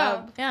like There the you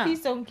rub. go. Yeah.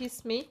 Please don't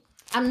kiss me.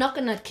 I'm not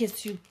gonna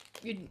kiss you.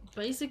 you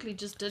basically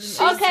just didn't.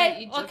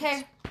 Okay,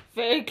 okay.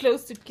 Very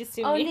close to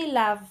kissing me. Only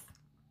love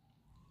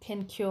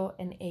can cure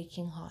an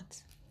aching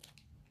heart.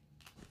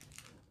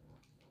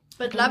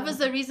 But love is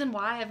the reason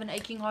why I have an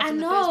aching heart. I in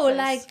the know, first place.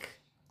 like,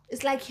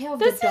 it's like hair of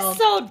This the dog. is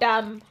so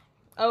dumb.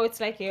 Oh, it's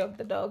like hair of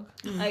the dog.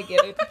 I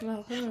get it.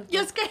 No, hair of the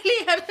Your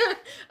Scaly had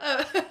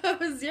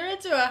a 0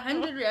 to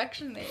 100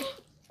 reaction there.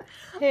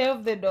 Hair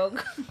of the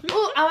dog.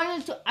 Oh, I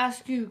wanted to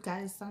ask you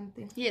guys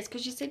something. Yes,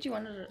 because you said you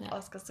wanted to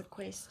ask us a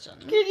question.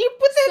 Can you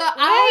put that?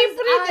 So why I you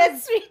put it that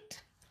was-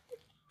 sweet?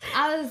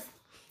 I was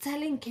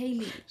telling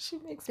Kaylee She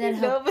makes that me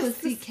her nervous.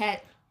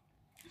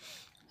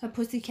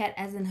 pussycat,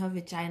 as in her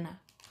vagina,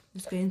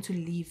 was going to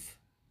leave.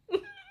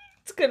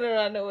 It's gonna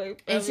run away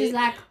from And she's me.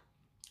 like,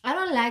 I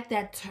don't like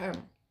that term.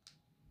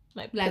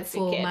 My Like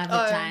for pussycat. my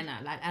Oh. vagina.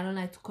 Like I don't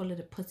like to call it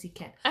a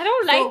pussycat. I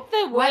don't So, like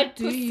the word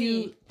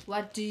pussy.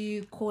 What do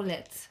you call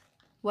it?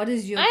 What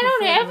is your I don't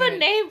preferred have a word?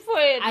 name for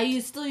it. Are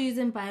you still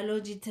using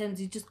biology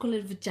terms? You just call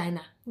it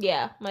vagina.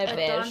 Yeah, my At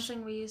veg.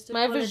 dancing, we used to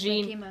My call it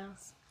vagine. Mickey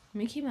Mouse.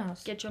 Mickey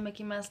Mouse. Get your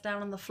Mickey Mouse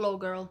down on the floor,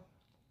 girl.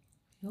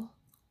 Yo,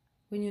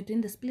 when you're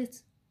doing the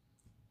splits.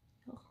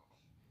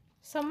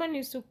 Someone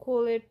used to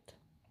call it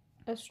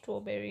a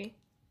strawberry.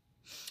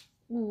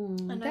 Ooh,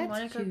 I know that's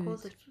Monica cute.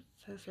 calls it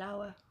her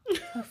flower.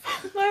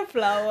 My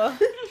flower.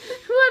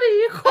 What are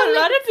you A calling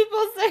lot of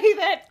people say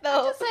that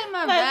though. Just say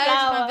my My vag,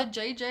 flower. my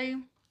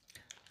vajayjay.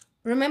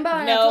 Remember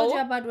when I No. told you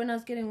about when I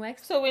was getting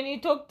waxed? So when you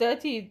talk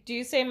dirty, do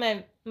you say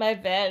my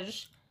veg?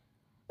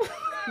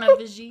 My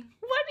vigi.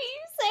 What do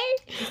you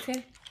say? You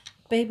said,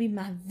 baby,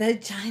 my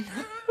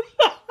vagina.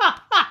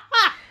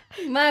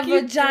 My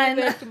Keep vagina.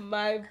 doing it,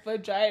 my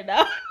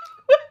vagina.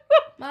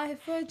 My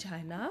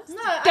vagina.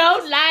 No,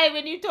 Don't lie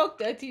when you talk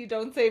dirty. You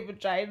don't say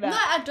vagina. No,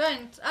 I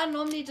don't. I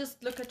normally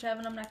just look at Trav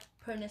and I'm like,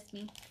 pronus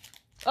me.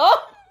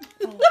 Oh.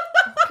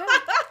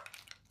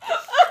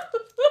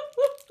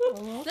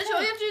 Literally,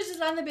 all you have to do is just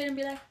lie on the bed and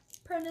be like,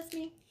 pronus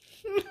me.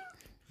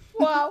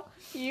 Wow.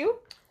 You?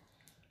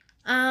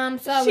 So I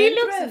She went through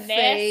looks a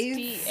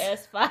nasty phase.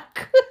 as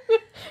fuck.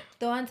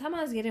 The one time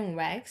I was getting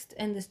waxed,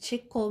 and this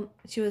chick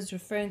she was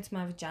referring to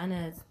my vagina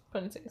as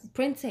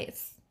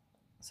princess.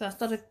 So I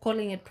started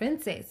calling it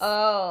princess.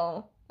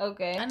 Oh,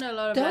 okay. I know a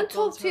lot of Don't black talk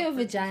girls to who are your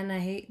princess. vagina.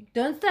 Hey,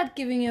 don't start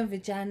giving your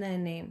vagina a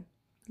name.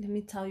 Let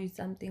me tell you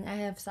something. I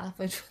have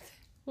suffered with it.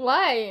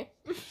 Why?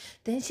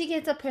 Then she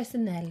gets a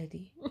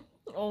personality.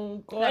 Oh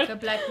God. Like a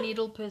black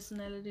needle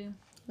personality.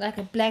 Like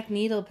a black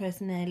needle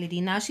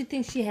personality. Now she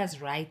thinks she has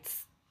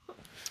rights.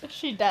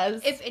 She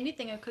does. If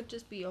anything, it could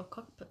just be your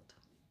cockpit.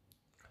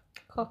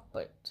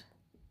 Cockpit.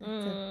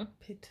 Mm.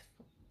 Pit.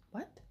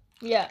 What?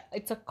 Yeah,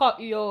 it's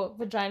your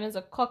vagina's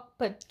a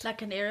cockpit.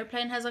 Like an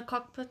aeroplane has a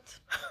cockpit.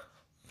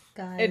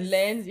 Guys. It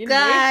lands in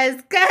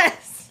Guys.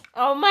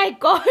 Oh my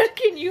God,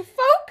 can you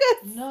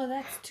focus? No,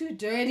 that's too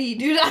dirty,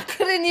 dude. I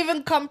couldn't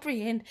even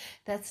comprehend.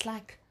 That's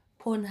like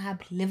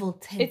Pornhub level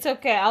 10. It's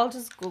okay, I'll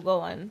just Google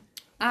one.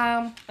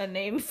 A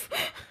name.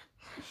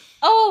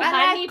 Oh, I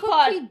like honey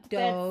cookie pot.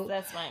 dough.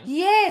 That's fine.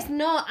 Yes,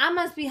 no, I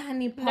must be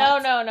honey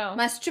pot. No.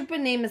 My stripper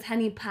name is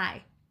honey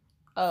pie.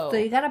 Oh. So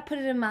you gotta put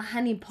it in my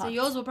honey pot. So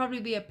yours will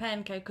probably be a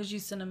pancake because you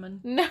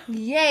cinnamon. No.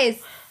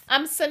 Yes.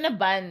 I'm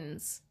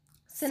Cinnabuns.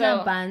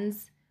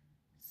 Cinnabuns.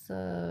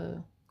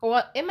 So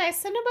What? Am I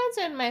Cinnabuns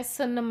or am I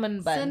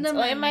cinnamon buns? Or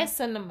Cinnamon. am I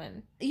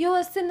cinnamon? you're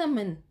a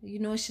cinnamon. You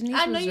know, Shanice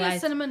I know was you're right.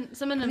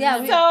 cinnamon.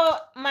 Yeah, So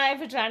my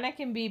vagina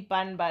can be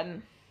bun.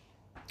 Bun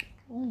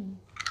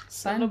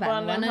Cinnabon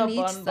bun, one and on her each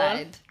bun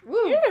side.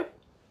 Woo.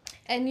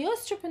 And your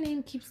stripper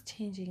name keeps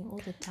changing all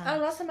the Oh,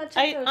 time. last time I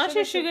checked, Aren't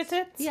you sugar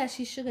tits? Yeah,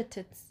 she's sugar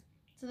tits.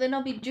 So then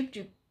I'll be jup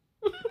jup.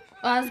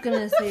 I was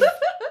gonna say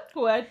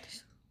What?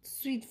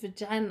 sweet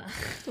vagina.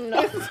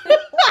 No.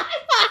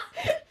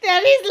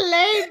 That is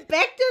lame.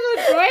 Back to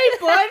the drawing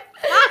board.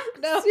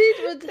 Fuck no. Sweet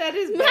vagina. That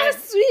is My bad.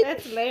 sweet,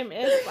 That's lame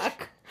as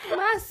fuck.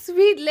 my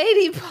sweet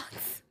lady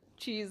pots.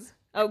 Jeez.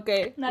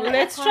 Okay. No,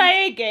 Let's I try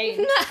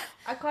again.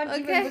 I can't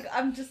Okay. even look.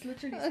 I'm just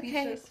literally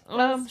Okay.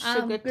 speechless.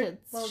 Sugar good.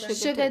 tits. Well done.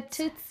 Sugar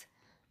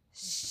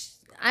tits.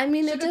 I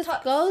mean, it Sugar just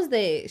tots. goes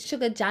there.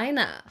 Sugar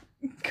gina.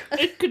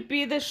 It could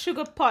be the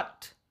sugar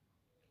pot.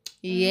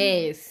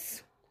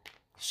 Yes.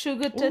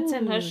 Sugar tits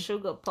and her Ooh.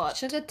 sugar pot.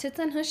 Sugar tits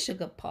and her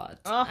sugar pot.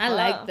 I Uh-huh.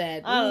 like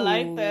that. I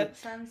like Ooh. that.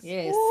 Sounds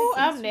Yes. Ooh,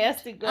 sexy I'm sweet.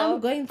 nasty girl. I'm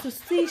going to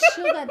see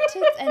sugar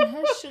tits and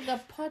her sugar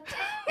pot,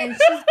 and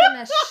she's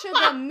gonna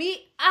sugar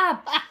me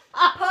up.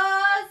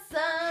 Pour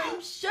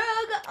some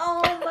sugar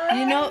on my.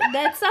 You know,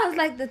 that sounds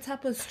like the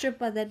type of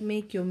stripper that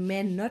make your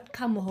man not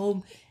come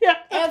home Yeah.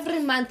 every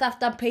month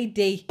after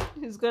payday.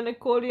 He's gonna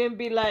call you and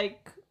be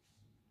like,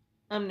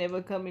 I'm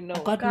never coming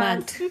home. God Guys,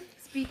 month.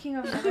 speaking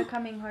of never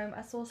coming home,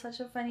 I saw such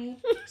a funny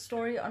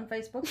story on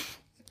Facebook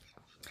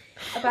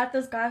about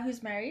this guy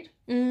who's married,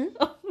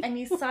 and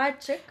his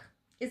side chick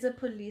is a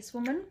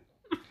policewoman,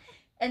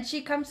 and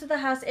she comes to the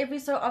house every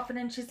so often,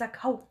 and she's like,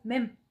 "Oh,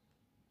 ma'am,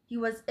 he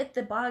was at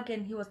the bar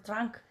again. He was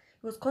drunk.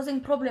 He was causing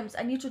problems.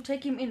 I need to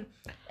take him in."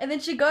 And then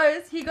he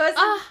goes,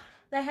 Ah.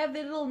 they have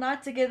their little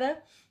night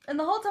together, and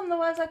the whole time the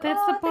wife's like, That's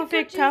 "Oh, the thank you,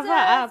 perfect Jesus.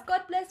 cover-up.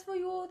 God bless for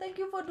you. Thank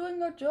you for doing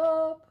your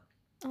job."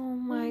 Oh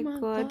my, my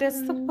god, that's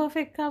the God.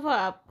 perfect cover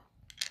up.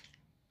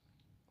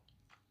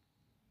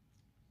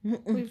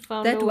 We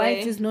found That a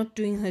wife way. is not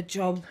doing her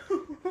job.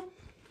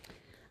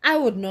 I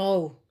would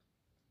know.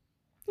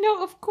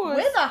 No, of course.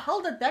 Where the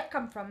hell did that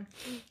come from?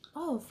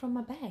 Oh, from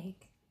my bag.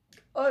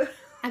 Oh,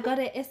 I got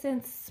an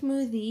Essence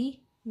smoothie,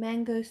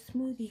 mango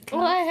smoothie. Oh,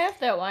 I have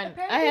that one. I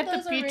Apparently have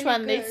those the are peach really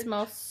one. They good.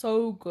 smell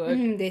so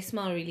good. They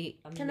smell really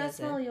amazing. can I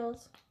smell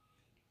yours?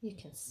 You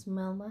can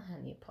smell my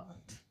honey pot.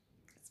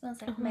 It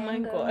smells like Oh my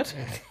mango. god.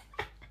 It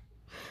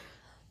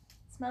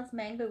smells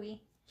mangoey.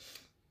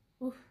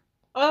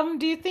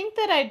 Do you think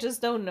that I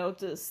just don't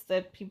notice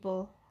that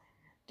people?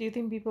 Do you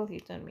think people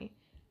hate on me?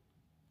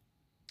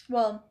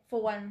 Well,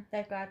 for one,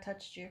 that guy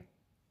touched you.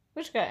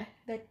 Which guy?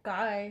 That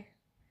guy.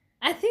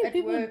 I think At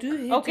people work. do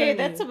hate Okay, on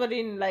that's you. a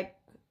bit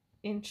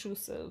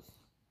intrusive.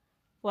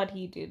 What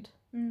he did.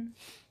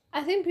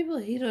 I think people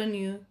hate on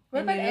you.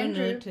 What and about you don't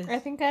Andrew? notice. I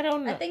think I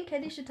don't know. I think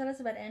Kelly should tell us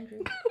about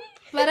Andrew.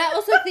 But I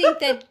also think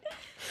that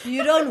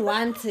you don't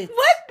want it.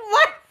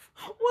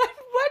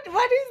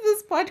 What is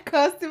this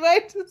podcast? Am I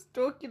just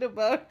talking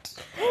about?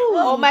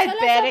 Oh, my tell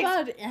bad us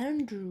ex- about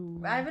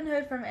Andrew. I haven't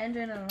heard from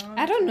Andrew in a long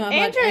I don't know time.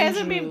 about Andrew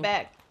hasn't been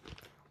back.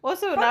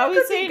 Also, Probably now he's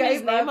because he saying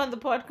his gave name up. on the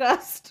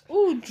podcast.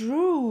 Oh,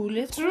 Drew.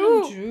 Let's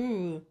Drew. call him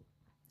Drew.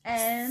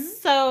 And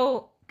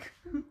So,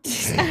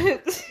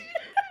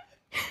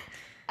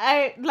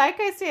 like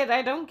I said,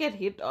 I don't get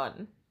hit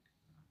on.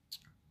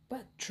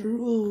 But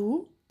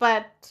Drew.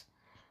 But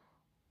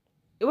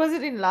was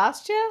it in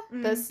last year?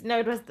 Mm.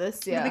 It was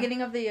this in year. the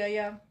beginning of the year,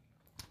 yeah.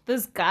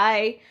 This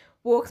guy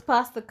walks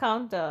past the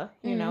counter,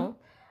 you know,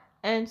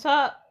 and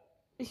so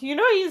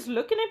he's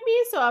looking at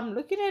me, so I'm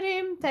looking at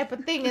him, type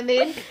of thing, and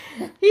then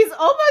he's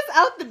almost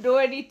out the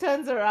door, and he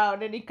turns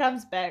around and he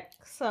comes back.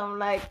 So I'm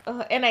like,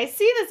 and I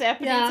see this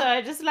happening, Yeah. so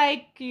I just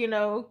like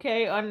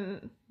carry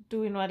on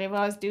doing whatever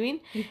I was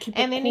doing, You keep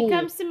and it then cool. he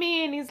comes to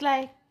me and he's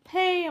like,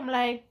 "Hey," I'm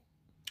like,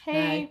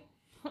 "Hey."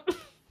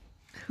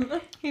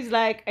 He's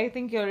like, I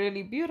think you're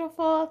really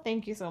beautiful.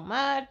 Thank you so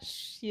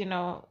much. You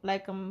know,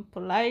 like I'm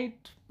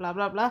polite, blah,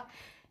 blah, blah.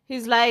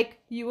 He's like,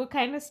 you were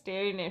kind of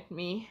staring at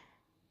me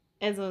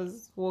as I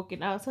was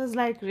walking out. So I was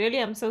like, really?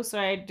 I'm so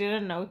sorry. I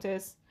didn't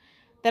notice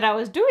that I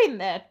was doing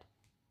that.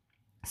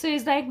 So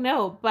he's like,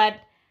 no, but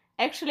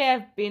actually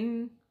I've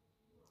been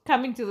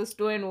coming to the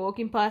store and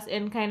walking past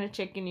and kind of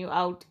checking you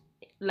out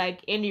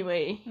like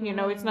anyway. You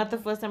know, it's not the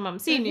first time I'm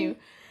seeing you.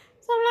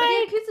 So I'm But he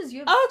like, accuses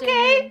you of okay.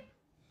 staring him.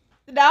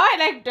 Now I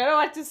like don't know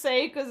what to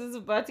say because it's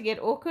about to get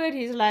awkward.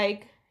 He's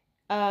like,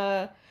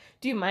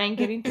 do you mind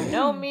getting to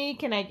know me?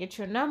 Can I get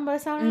your number?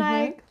 So I'm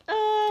like,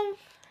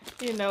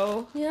 you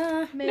know,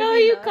 Yeah. Maybe no,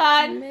 you not.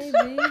 can't.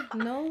 Maybe.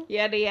 No.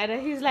 Yada yada.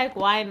 He's like,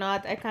 why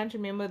not? I can't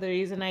remember the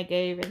reason I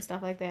gave and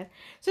stuff like that.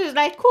 So he's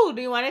like, cool.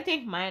 Do you want to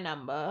take my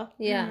number?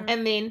 Yeah.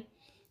 And then,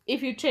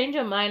 if you change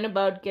your mind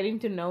about getting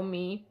to know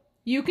me,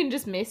 you can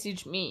just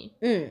message me.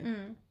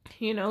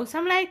 You know. So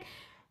I'm like,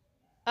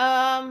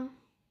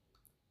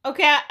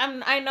 okay,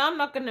 I know I'm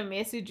not gonna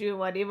message you or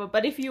whatever,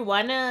 but if you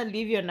wanna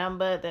leave your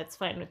number, that's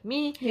fine with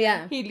me.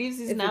 Yeah. He leaves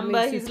his If it number.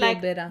 makes you He's feel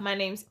like, better. my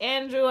name's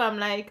Andrew. I'm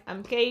like,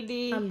 I'm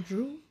Kaylee. I'm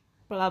Drew.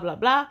 Blah blah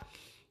blah.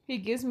 He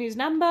gives me his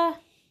number.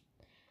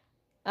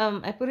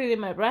 I put it in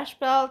my brush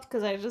belt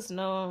because I just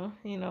know,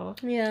 you know,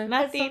 Yeah. That's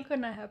nothing. not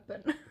gonna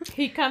happen.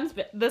 He comes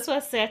back. This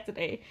was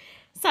Saturday.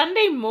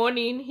 Sunday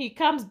morning, he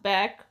comes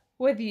back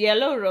with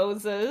yellow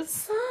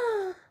roses.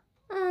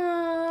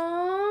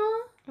 Aww.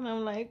 And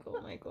I'm like,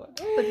 oh my god.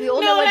 But we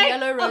all know what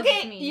yellow roses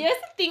okay, mean. here's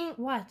the thing.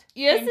 What?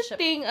 Here's the Friendship.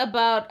 thing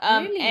about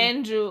Really?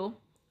 Andrew.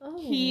 Oh.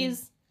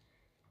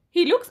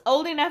 He looks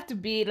old enough to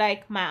be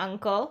like my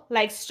uncle,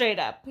 like straight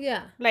up.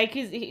 Yeah. Like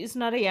he's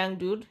not a young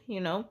dude,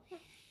 you know.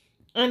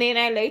 And then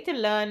I later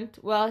learned,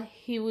 well,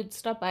 he would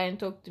stop by and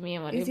talk to me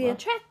and whatever. Is he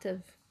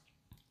attractive?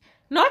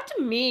 Not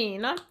to me,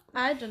 not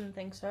I didn't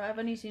think so. I've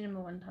only seen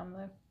him one time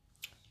though.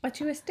 But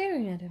you were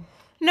staring at him.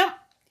 no.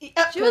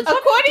 She was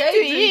According to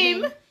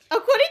daydreaming.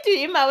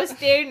 him, I was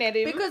staring at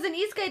him. Because in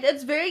Eastgate,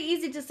 it's very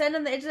easy to stand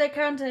on the edge of the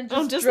counter and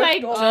just, just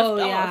drift like off.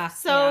 drift off.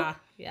 So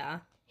yeah.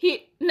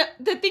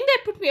 the thing that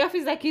put me off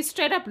is like he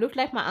straight up looked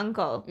like my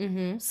uncle.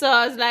 Mm-hmm. So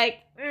I was like,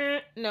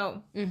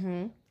 no.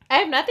 Mm-hmm. I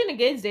have nothing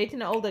against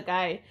dating an older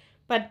guy,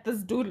 but this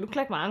dude looked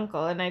like my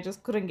uncle, and I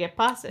just couldn't get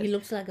past it. He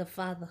looks like a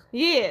father.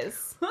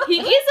 Yes, he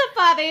is a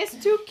father. He has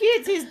 2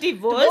 kids. He's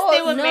divorced.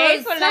 They were No,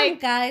 married for some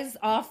like. guys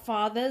are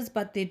fathers,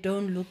 but they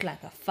don't look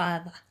like a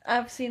father.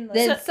 I've seen that.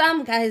 Then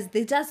some guys,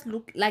 they just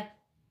look like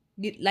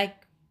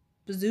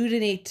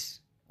Zudinate.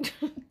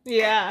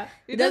 Yeah,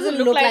 He doesn't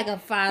look like a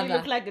father. He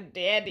looked like a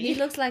daddy. He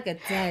looks like a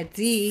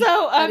daddy.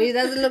 So, but he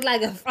doesn't look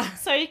like a father.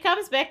 So he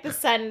comes back the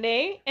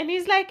Sunday and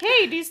he's like,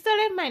 hey, do you still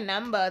have my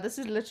number? This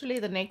is literally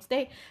the next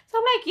day. So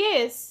I'm like,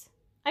 yes,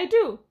 I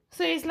do.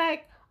 So he's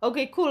like,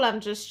 okay, cool, I'm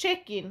just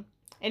checking.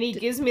 And he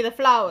gives me the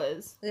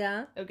flowers.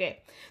 Yeah. Okay.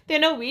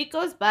 Then a week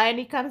goes by and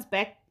he comes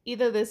back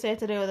either the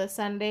Saturday or the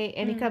Sunday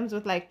and he comes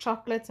with like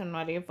chocolates and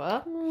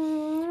whatever.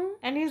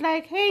 And he's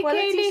like, hey,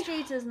 Quality Kaylee.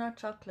 Street is not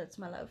chocolates,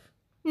 my love.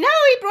 No,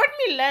 he brought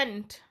me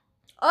Lent.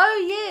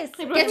 Oh, yes.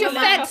 He brought Get me your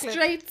Lent facts chocolate.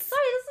 straight.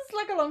 Sorry, this is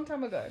like a long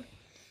time ago.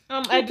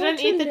 I didn't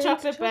eat the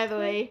chocolate, by the chocolate?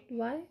 way.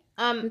 Why? You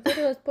Um, thought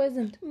it was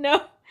poisoned.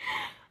 no.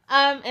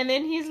 And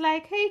then he's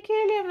like, hey,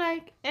 Kaylee. I'm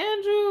like,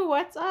 Andrew,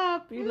 what's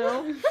up? You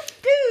know? Dude.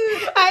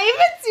 I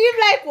even see him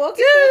like walking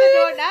through the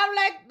door. Now I'm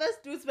like, this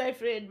dude's my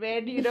friend,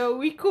 man. You know,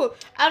 we cool.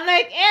 I'm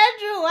like,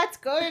 Andrew, what's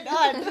going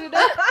on? You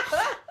know?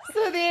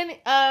 So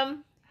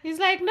then, he's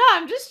like, no,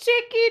 I'm just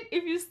checking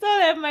if you still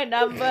have my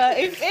number.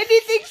 If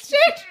anything's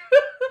changed.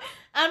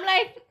 I'm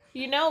like,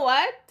 you know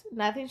what?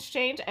 Nothing's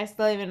changed. I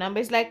still have your number.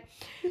 He's like,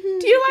 do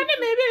you want to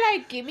maybe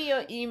like give me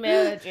your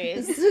email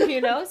address?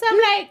 You know? So I'm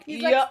like,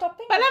 He's like, yeah. stop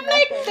thinking But I'm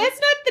like, nothing. that's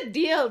not the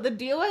deal. The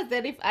deal was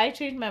that if I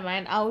changed my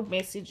mind, I would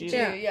message you.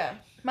 Yeah.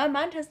 My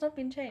mind has not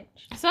been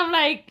changed. So I'm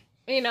like,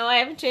 you know, I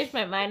haven't changed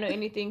my mind or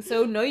anything.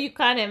 So no, you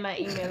can't have my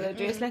email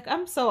address. Like,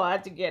 I'm so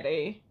hard to get,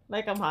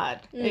 like I'm hard.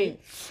 Eh?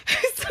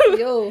 So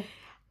Yo.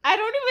 I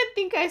don't even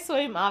think I saw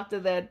him after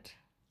that.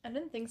 I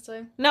didn't think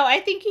so. No, I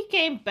think he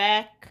came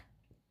back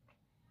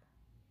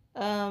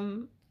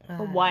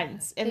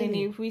once, and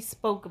then we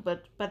spoke a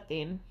bit, but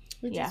then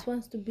He yeah. just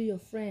wants to be your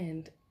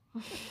friend.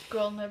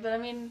 Girl, no, but I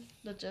mean,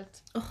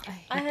 legit. Oh, I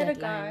hate had a that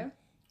guy line.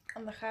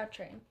 on the car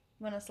train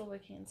when I was still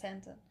working in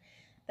Sandton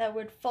that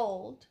would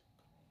fold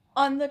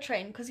on the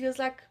train because he was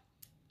like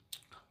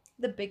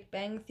the Big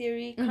Bang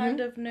Theory kind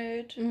of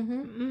nerd.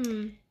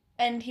 Mm-hmm.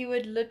 And he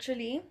would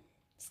literally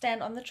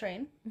stand on the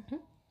train. Mhm.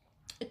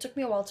 It took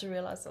me a while to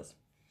realize this.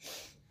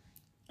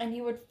 And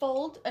he would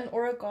fold an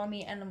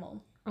origami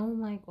animal Oh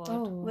my god.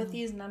 Oh. with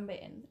his number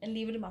in and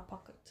leave it in my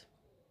pocket.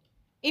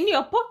 In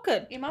your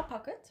pocket? In my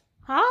pocket?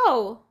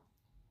 How?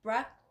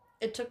 Bruh,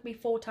 it took me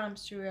 4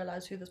 times to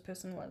realize who this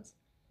person was.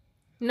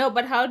 No,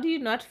 but how do you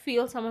not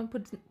feel someone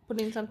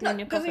putting something in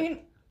your Because pocket? I mean,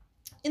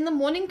 in the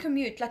morning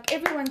commute, like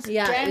everyone's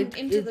Yeah, jammed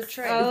into the it's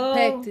train. Oh.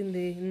 packed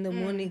in the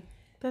morning.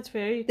 That's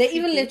very. They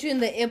even creepy. let you in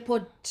the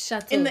airport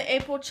shuttle. In the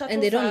airport shuttle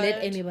and they don't let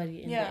side.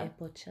 anybody in Yeah. the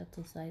airport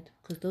shuttle side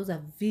because those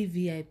are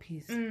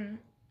VVIPs. Mm.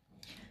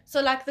 So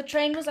like the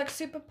train was like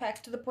super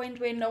packed to the point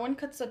where no one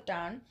could sit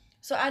down.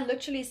 So I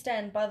literally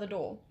stand by the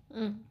door.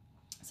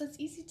 So it's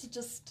easy to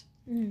just.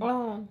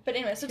 Oh, But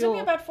anyway, so it took me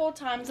Sure. about 4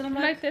 times, and I'm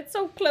like, that's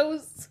so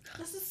close.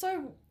 this is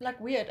so like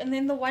weird. And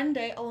then the one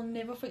day I'll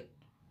never forget.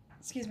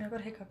 Excuse me, I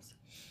got hiccups.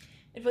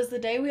 It was the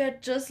day we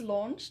had just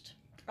launched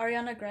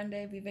Ariana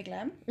Grande Viva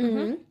Glam.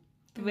 Mm-hmm.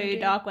 The very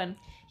dark one.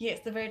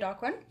 Yes, the very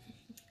dark one.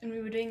 And we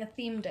were doing a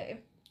theme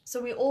day.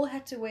 So we all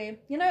had to wear,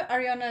 you know,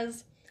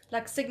 Ariana's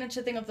like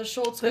signature thing of the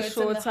short The skirts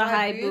shorts and are the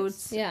high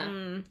boots. Yeah.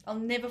 I'll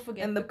never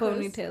forget. And the because-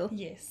 ponytail.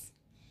 Yes.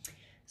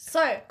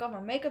 So, got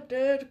my makeup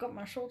did, got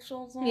my short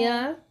shorts on.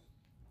 Yeah.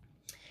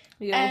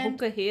 Your And-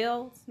 hooker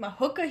heels. My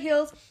hooker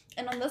heels.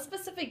 And on this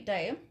specific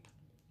day,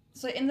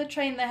 so in the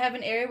train they have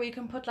an area where you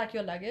can put like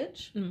your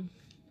luggage.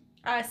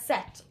 I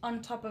sat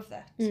on top of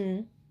that.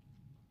 Mm.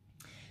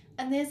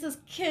 And there's this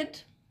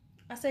kid.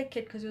 I say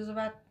kid because he was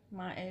about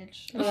my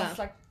age. I Yeah. was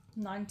like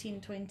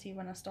 19, 20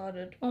 when I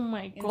started Oh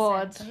my in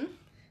god. Sandton.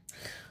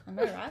 I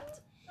know, right?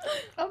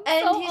 I'm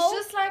And so he's old.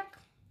 just like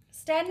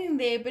standing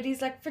there, but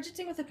he's like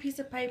fidgeting with a piece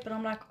of paper. And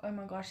I'm like, oh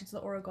my gosh, it's the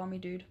origami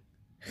dude.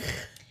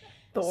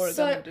 the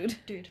origami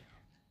dude.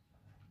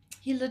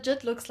 He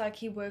legit looks like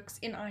he works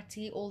in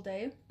IT all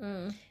day.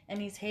 Mm.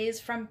 And his hair's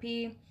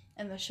frumpy.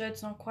 And the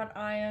shirt's not quite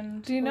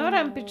ironed. Do you know what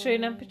I'm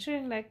picturing? I'm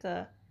picturing like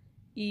a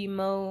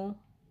emo.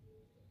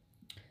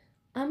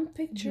 I'm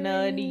picturing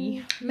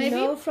Nerdy. Maybe-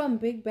 You know from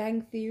Big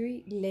Bang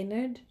Theory,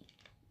 Leonard.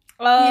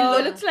 Oh, He he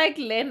looked- looks like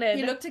Leonard.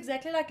 He looked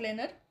exactly like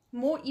Leonard.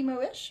 More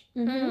emo-ish.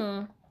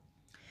 Mm.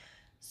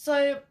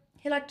 So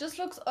he like just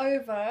looks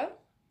over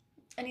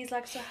and he's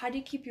like, so how do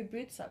you keep your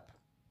boots up?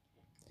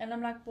 And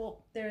I'm like,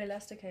 well, they're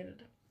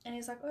elasticated. And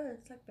he's like, oh,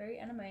 it's like very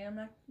anime. I'm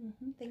like,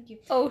 thank you.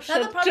 Oh Now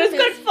the shit! problem Just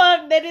is-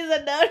 confirmed that is a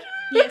nerd.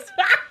 Yes.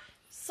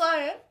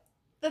 So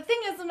the thing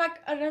is, I'm like,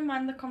 I don't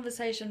mind the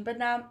conversation, but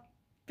now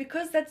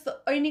because that's the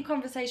only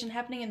conversation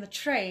happening in the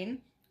train,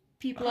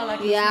 people are like,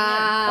 listening in.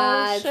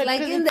 Yeah, Oh, it's shit, like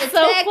 'cause in the it's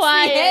so taxi,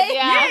 quiet, hey?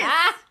 yeah.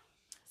 Yes.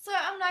 So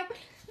I'm like,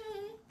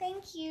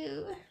 thank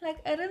you. Like,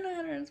 I don't know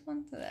how to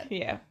respond to that.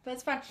 Yeah. But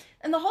it's fine.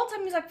 And the whole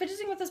time he's like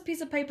fidgeting with this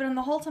piece of paper, and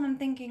the whole time I'm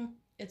thinking,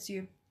 it's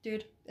you,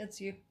 dude, it's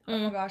you. Oh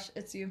my gosh,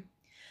 it's you.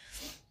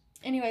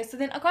 Anyway, so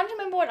then I can't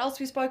remember what else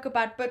we spoke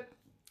about, but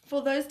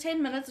for those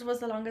 10 minutes, it was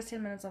the longest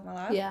 10 minutes of my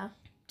life. Yeah.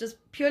 Just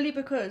purely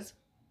because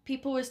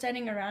people were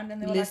standing around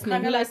and they were Listening. like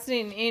kind of like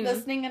Listening in.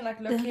 listening and like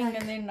looking like,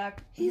 and then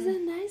like, He's a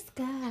nice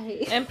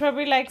guy. And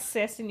probably like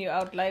sassing you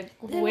out, like,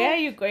 They're where like-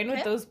 are you going with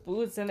Yeah. those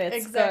boots and that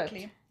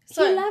exactly. He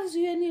So, loves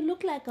you and you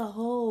look like a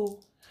hoe.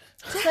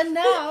 so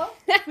now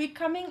we're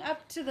coming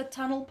up to the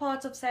tunnel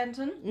part of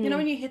Sandton. You know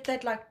when you hit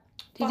that like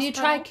Did bus you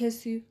try tunnel?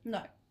 kiss you? No.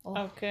 skirt?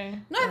 Okay.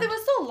 No, there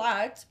was still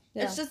light.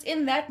 Yeah. It's just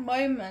in that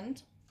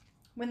moment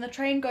when the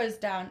train goes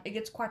down, it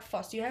gets quite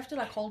fast. You have to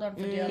like hold on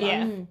for dear life.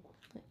 Yeah. Mm.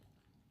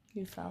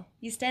 You fell.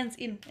 He stands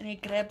in and he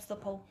grabs the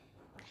pole.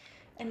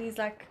 And he's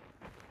like,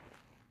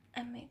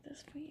 I made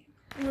this for you.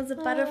 It was a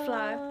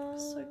butterfly.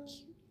 So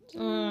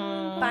cute.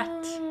 Mm.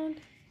 But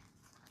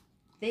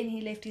then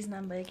he left his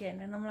number again.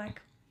 And I'm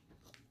like,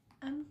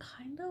 I'm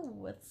kind of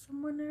with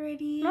someone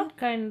already. Not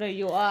kinda,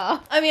 you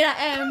are. I mean, I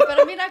am. But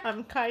I mean, like,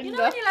 I'm kinda. you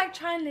know when you like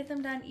try and let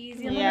them down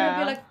easy. And Yeah.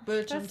 I'm going to be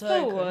like, bitch and That's the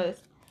token.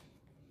 worst.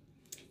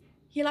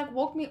 He like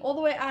walked me all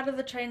the way out of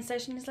the train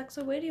station. He's like,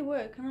 so where do you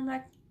work? And I'm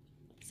like,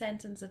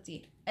 Sandton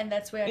City. And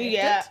that's where I left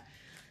Yeah. it.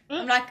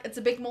 I'm like, it's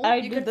a big mall. I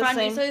You do can the find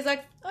me. same. So he's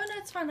like, oh no,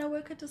 it's fine. I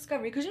work at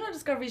Discovery. Because you know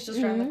Discovery's just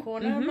around the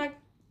corner. I'm mhm. like,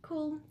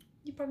 cool.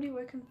 You probably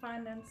work in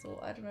finance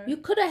or I don't know. You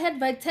could have had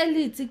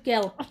Vitality,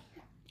 girl.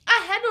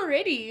 I had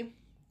already.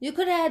 You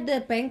could have had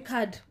the bank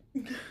card.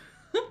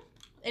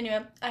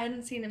 Anyway, I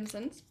hadn't seen him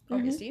since, Mm-hmm.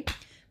 obviously.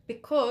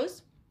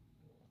 Because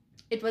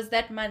it was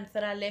that month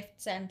that I left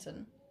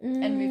Sandton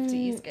and moved to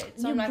Eastgate.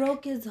 So you I'm like,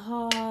 broke his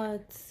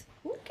heart.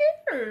 who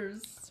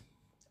cares?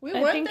 We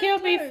I weren't think that he'll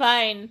be close.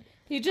 fine.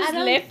 You just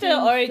don't left the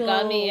think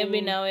origami so.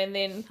 every now and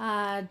then.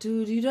 Ah,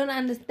 dude, you don't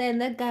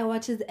understand. That guy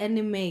watches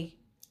anime.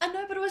 I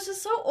know, but it was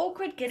just so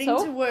awkward getting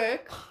So? to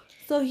work.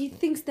 So he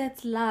thinks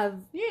that's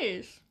love.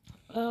 Yes.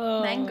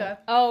 Oh. Mango.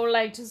 Oh,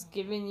 like just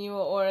giving you an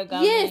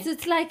origami. Yes,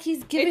 it's like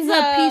he's giving It's her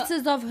a-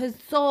 pieces of his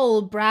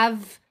soul, bruv.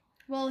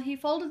 Well, he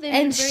folded them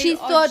And in very she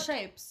odd thought-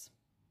 shapes.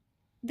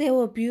 They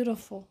were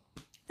beautiful.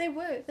 They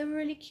were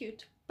really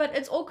cute. But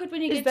it's awkward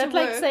when you Is get that to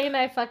like work. saying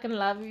I fucking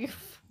love you?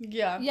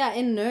 Yeah. Yeah,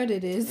 in nerd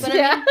it is. But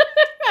Yeah. I mean,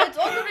 it's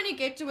awkward when you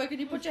get to work and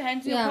you put your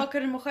hands in Yeah. your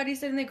pocket and Mukhari's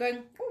sitting there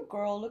going, oh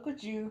girl, look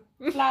at you.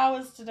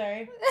 Flowers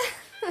today.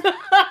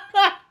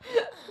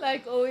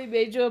 Like, oh, we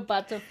made you a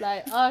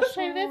butterfly. Oh,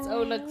 shame, that's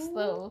Olix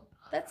though.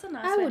 That's a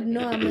nice I way would to be.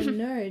 know I'm a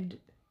nerd.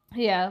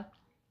 Yeah.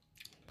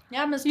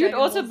 Yeah, Miss You'd Dragon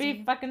also Ball be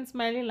Z. fucking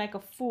smiling like a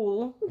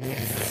fool.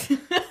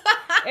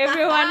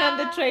 Everyone on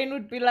the train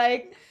would be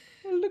like,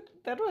 look,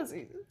 that was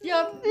it.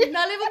 Yeah,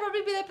 Nali will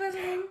probably be that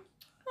person going,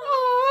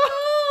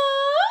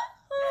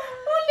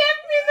 Who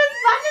left me this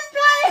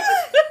butterfly?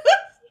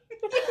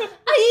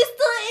 Are you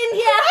still in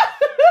here?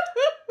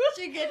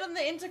 she get on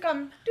the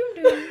intercom, doom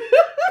doom.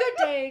 Good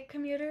day,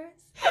 commuters.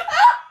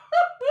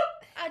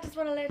 I just just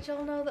want to let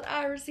y'all know that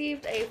I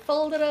received a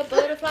folded up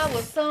butterfly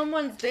with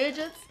someone's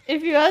digits.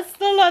 If you are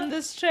still on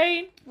this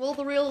train, Will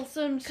the real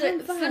Slim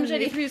find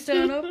Shady me. please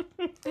turn up?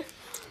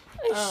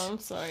 oh, I'm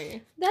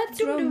sorry.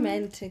 That's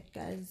romantic,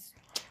 guys.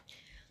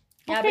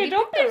 Yeah, Okay, but you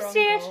don't picked be the wrong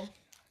serious. girl.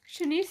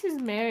 Shanice is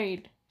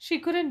married. She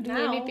couldn't do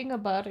Now. anything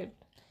about it.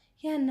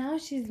 Yeah, now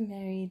she's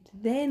married.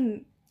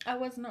 Then I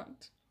was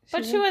not.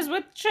 But she was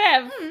with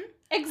Trev.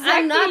 Exactly.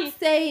 I'm not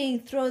saying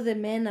throw the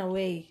men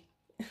away.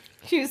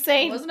 She was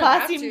saying Wasn't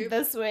pass about him to.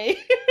 this way.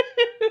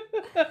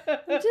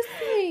 I'm just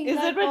saying. Is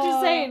like, that what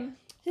you're saying?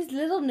 His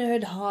little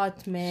nerd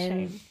heart,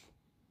 man. Shame.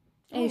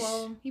 Oh Ish.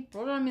 well, he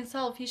brought it on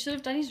himself. He should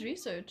have done his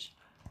research.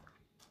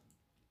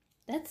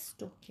 That's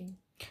stalking.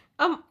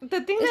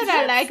 The thing It's that I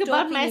not like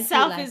about stalking if you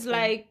myself like is them.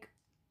 like,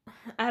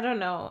 I don't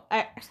know.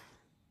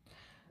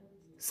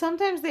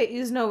 Sometimes there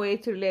is no way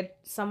to let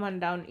someone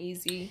down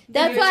easy.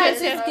 That's You why I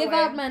just just know give when.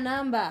 out my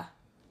number.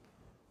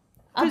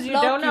 I'll Because you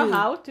block don't know you.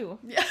 how to.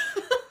 Yeah.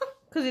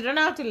 Because you don't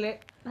know how to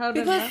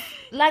Because, know.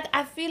 like,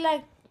 I feel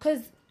like,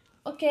 because,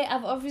 okay,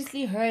 I've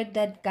obviously heard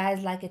that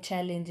guys like a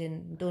challenge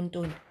and don't.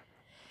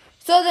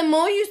 So the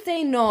more you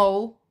say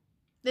no,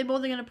 They're more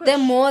than gonna push. the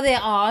more they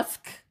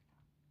ask.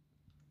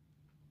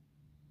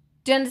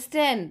 Do you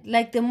understand?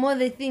 Like, the more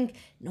they think,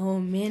 no,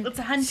 man, It's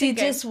a hunting she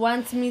game. just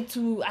wants me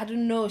to, I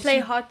don't know. Play she-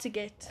 hard to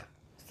get.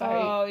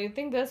 Sorry. Oh, you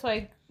think that's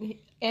why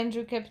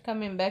Andrew kept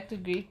coming back to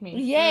greet me?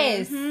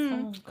 Yes. Mhm.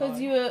 Oh, Because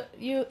God.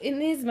 you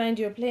in his mind,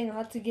 you're playing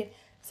hard to get.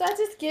 So I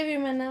just gave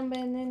him my number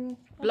and then,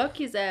 Block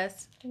his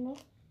ass. you know,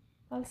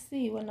 I'll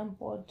see when I'm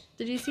bored.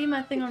 Did you see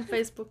my thing on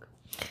Facebook?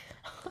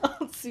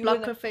 I'll see Block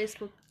when her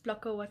Facebook.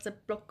 Block her WhatsApp.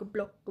 Block her.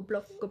 Block her.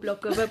 Block her.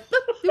 Block her.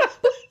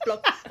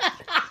 Block.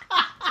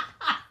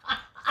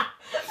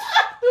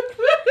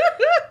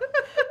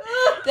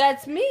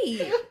 That's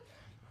me.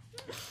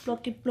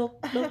 Block it, block.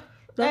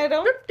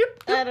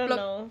 I don't Block.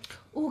 know.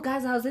 Oh,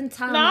 guys, I was in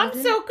town. Now I I'm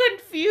didn't- so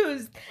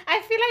confused.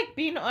 I feel like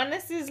being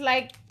honest is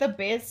like the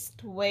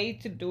best way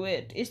to do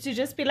it. Is to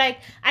just be like,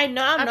 I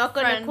know I'm not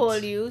gonna Upfront. call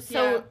you,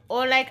 so Yeah.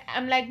 or like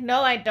I'm like,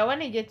 no, I don't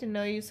want to get to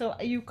know you, so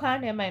you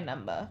can't have my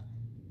number.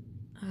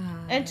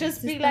 Ah, And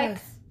just be sisters. like,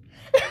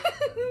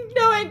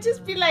 no, and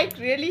just be like,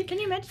 really? Can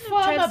you imagine if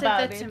Firm Chad said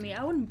about that to it. me?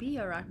 I wouldn't be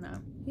here right now.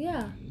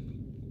 Yeah.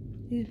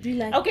 You'd be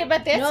like, Okay,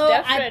 but that's No, I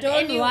different. don't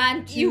and you,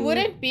 want you you.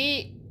 wouldn't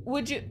be.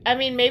 Would you? I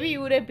mean, maybe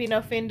you would have been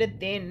offended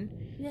then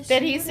yes,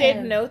 that she he would said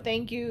have. no,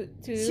 thank you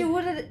to. She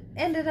would have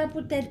ended up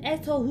with that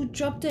asshole who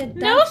dropped her.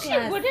 No, dance she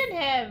class. wouldn't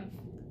have.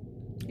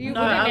 You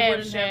No, wouldn't I have,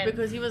 wouldn't have Shan.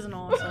 because he was an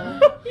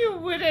asshole. You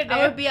wouldn't I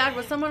have. would be out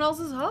with someone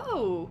else's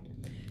hoe.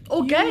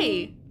 Or You-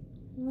 gay.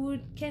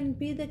 Can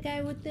be the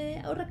guy with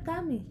the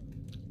origami.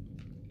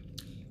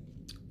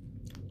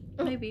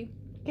 Maybe.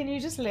 Can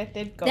you just let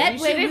that go? That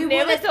You way should have we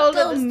never would have told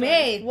her still the story.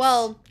 met.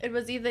 Well, it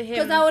was either him.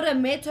 Because I would have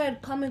met her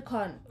at Comic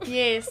Con.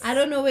 Yes. I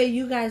don't know where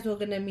you guys were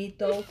gonna meet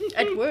though.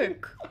 At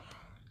work.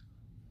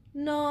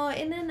 No,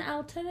 in an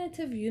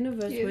alternative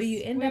universe Yes, where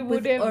you end we up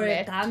with would have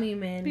met. origami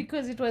man.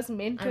 Because it was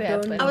meant to I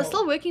don't happen. I was No.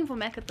 still working for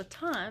Mac at the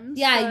time.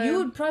 Yeah, so- you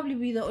would probably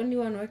be the only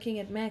one working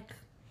at Mac.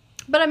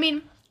 But I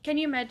mean, can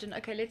you imagine?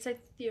 Okay, let's say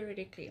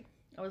theoretically,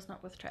 I was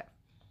not with Trav.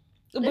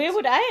 Where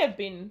would I have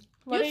been?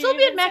 What You'd are still you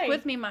be at even Mac saying?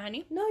 with me, my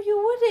honey. No, you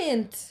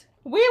wouldn't.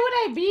 Where would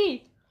I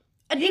be?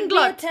 At You'd be a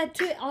Inglot.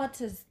 tattoo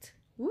artist.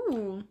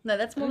 Ooh. No,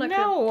 that's more like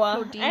no, a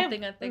Claudine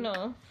thing, I think.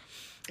 No.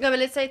 No, but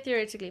let's say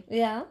theoretically.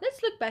 Yeah.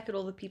 Let's look back at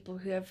all the people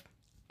who have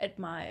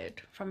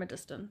admired from a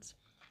distance.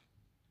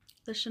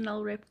 The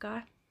Chanel rep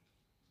guy.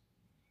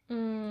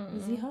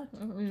 Is he hot?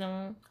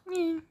 No.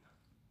 Yeah.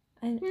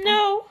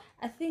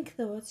 I think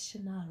the word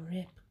Chanel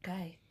rep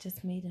guy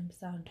just made him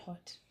sound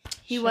hot.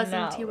 He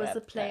wasn't. He Chanel was a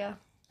rep player,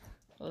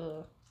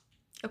 Ugh.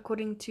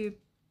 according to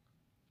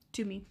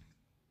me.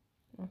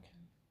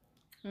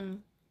 Okay.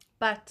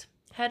 But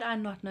had I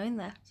not known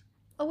that,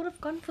 I would have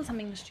gone for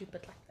something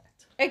stupid like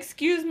that.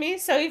 Excuse me,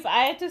 so if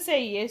I had to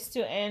say yes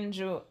to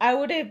Andrew, I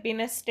would have been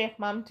a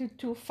stepmom to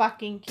 2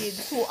 fucking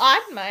kids who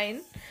aren't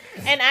mine.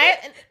 And I...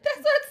 That's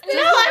what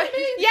No,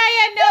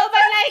 yeah, no,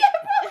 but like...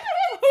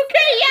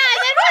 Okay, yeah,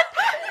 that's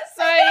what...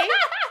 Sorry.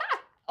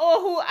 Or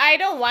who I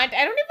don't want.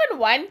 I don't even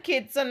want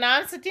kids, so now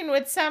I'm sitting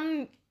with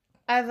some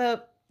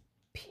other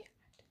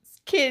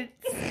kids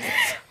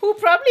who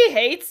probably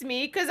hates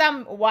me because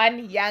I'm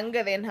one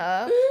younger than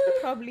her,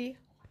 probably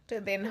hotter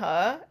than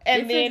her,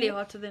 and Definitely then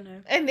hotter than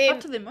her. and then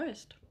Hotter than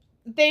most.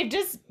 they've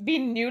just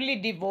been newly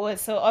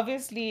divorced, so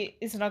obviously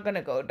it's not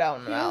gonna go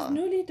down He was well.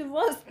 newly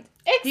divorced.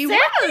 He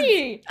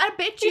Exactly. I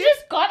bet She you.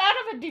 just got out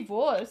of a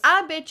divorce.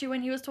 I bet you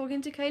when he was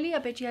talking to Kaylee, I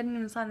bet you hadn't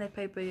even signed that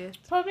paper yet.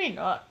 Probably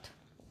not.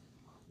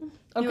 was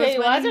Okay, he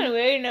wearing- wasn't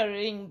wearing a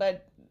ring,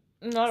 but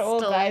not all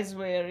Still. guys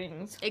wear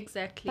rings.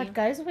 Exactly. But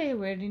guys who wear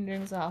wedding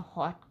rings are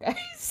hot,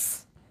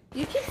 guys.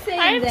 You keep saying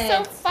I'm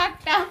that. so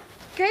fucked up.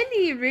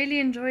 Kaylee really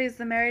enjoys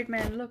the married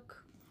man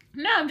look.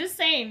 No, I'm just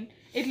saying.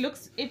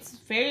 It's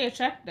very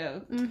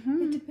attractive. It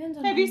Mm-hmm. depends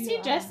on Have who you seen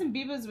are. Justin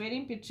Bieber's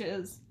wedding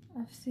pictures?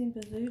 I've seen,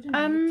 but you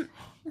don't.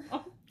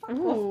 Oh, Fuck off.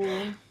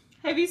 Ooh.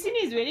 Have you seen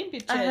his wedding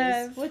pictures?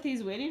 have. Mm. With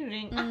his wedding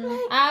ring?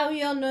 Ah,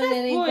 we all know that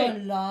ain't boy.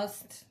 gonna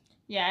last.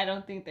 Yeah, I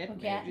don't think that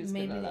Okay, marriage is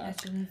maybe gonna I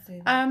last. shouldn't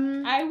say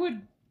that. I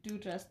would do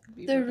Justin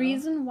Bieber. The though.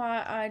 reason why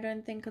I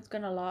don't think it's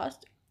gonna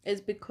last is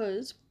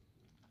because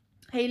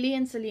Hailey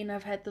and Selena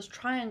have had this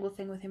triangle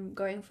thing with him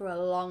going for a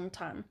long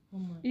time. Oh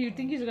my You God.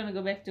 think he's gonna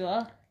go back to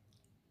her?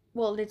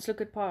 Well, let's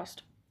look at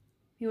past.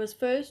 He was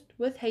first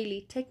with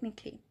Hailey,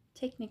 technically.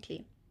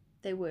 Technically,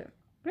 they were.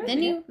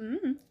 Really?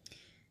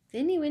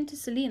 Then he went to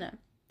Selena.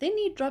 Then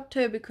he dropped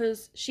her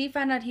because she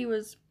found out he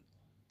was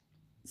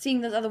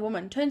seeing this other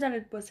woman. Turns out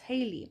it was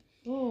Hailey.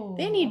 Oh,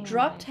 Then he my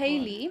dropped God.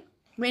 Hailey,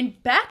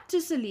 went back to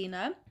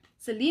Selena.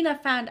 Selena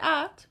found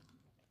out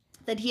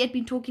that he had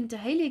been talking to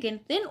Hailey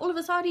again. Then all of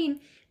a sudden,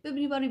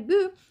 bibbidi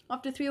boo,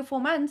 after 3 or 4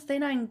 months, they're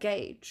now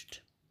engaged.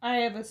 I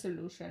have a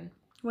solution.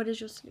 What is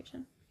your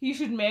solution? He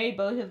should marry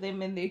both of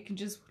them and they can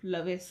just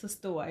love his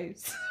sister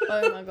wives.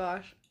 Oh my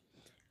gosh.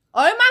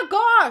 Oh my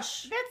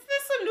gosh! That's the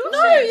solution.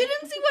 No, you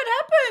didn't see what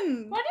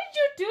happened. What did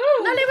you do?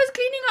 Nale was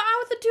cleaning her out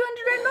with a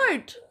 200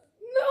 note.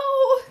 No.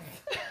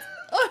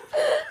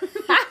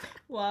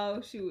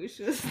 Wow, she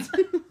wishes.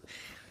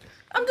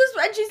 And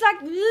she's like,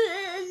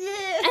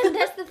 And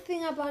that's the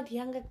thing about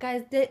younger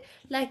guys. They,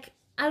 like,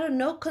 I don't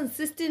know,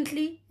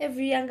 consistently,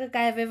 every younger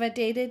guy I've ever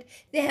dated,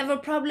 they have a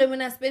problem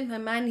when I spend my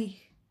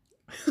money.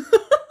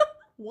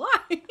 why?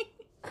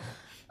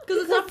 Because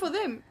it's not for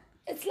them.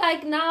 It's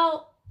like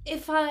now,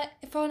 if I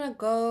want to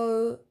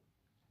go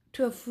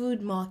to a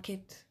food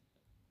market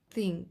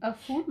thing. A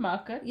food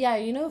market? Yeah,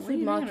 you know, What do food you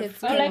mean a markets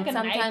food can market? Like a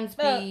sometimes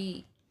night-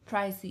 be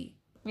pricey.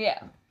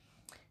 Yeah.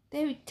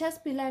 They would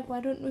just be like,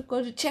 why don't we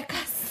go to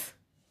Checkers?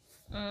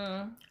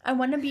 I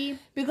want to be.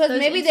 Because Those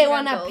maybe they Instagram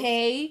want to girls.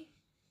 pay,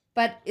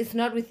 but it's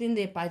not within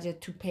their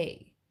budget to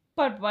pay.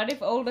 But what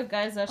if older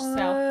guys are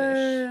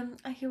selfish?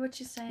 I hear what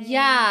you're saying.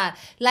 Yeah,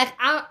 like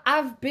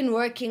I've been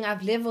working,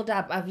 I've leveled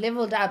up,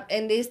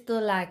 and they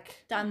still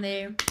like Down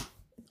there.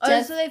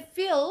 Just- So they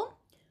feel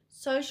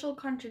social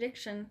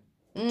contradiction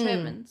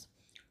determines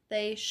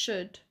they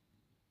should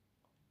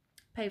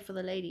pay for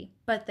the lady,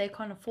 but they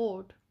can't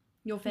afford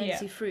your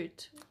fancy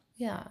fruit.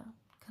 yeah,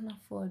 can't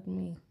afford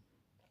me,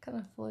 can't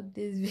afford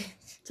this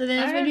bitch. So then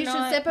that's I when don't you should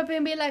know. step up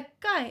and be like,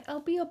 guy,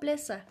 I'll be your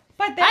blesser.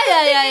 But that's Yeah,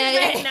 the thing yeah, is,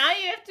 yeah, like, yeah.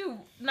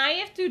 now you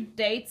have to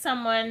date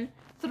someone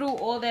through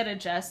all that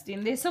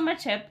adjusting. There's so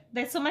much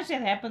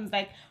that happens,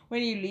 like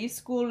when you leave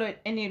school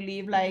and you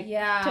leave like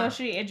Yeah.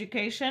 tertiary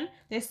education.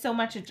 There's so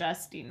much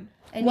adjusting.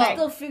 And Well, you're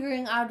still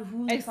figuring out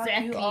who the fuck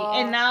Exactly. you are.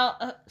 And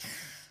now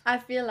I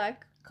feel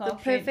like the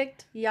Coffee.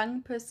 perfect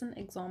young person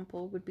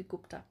example would be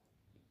Gupta.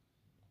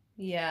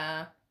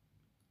 yeah,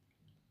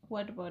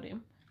 what about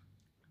him?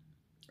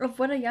 Of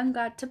what a young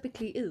guy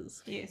typically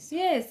is.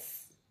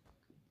 yes,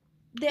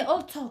 they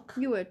all talk.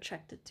 You were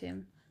attracted to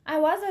him. I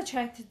was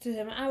attracted to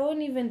him. I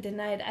won't even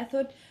deny it. I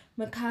thought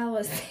Mikhail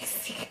was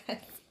sexy, guys.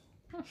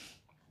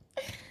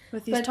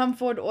 With his But- Tom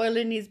Ford oil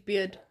in his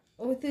beard.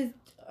 with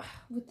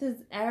his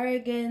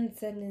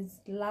arrogance and his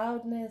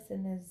loudness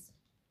and his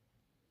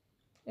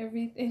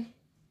everything.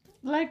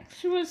 Like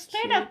she was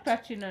straight up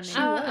touching on him.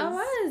 I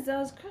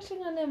was crushing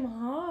on him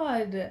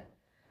hard,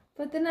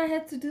 but then I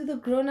had to do the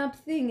grown-up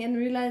thing and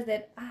realize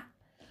that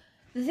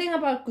the thing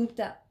about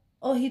Gupta,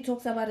 he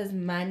talks about his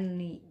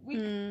money.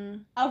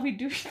 Are we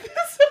doing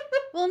this?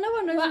 Well, no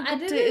one knows But who I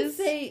Gupta didn't is.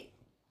 say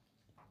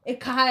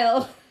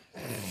Kyle.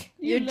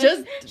 You lit-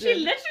 just- She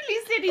literally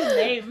said his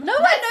name. No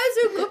one knows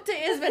who Gupta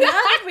is, but now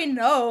that we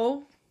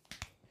know.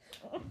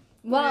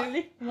 Well,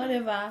 Really?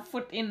 whatever.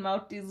 Foot in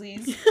mouth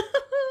disease.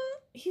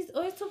 He's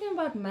always talking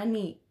about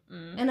money,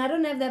 Mm. and I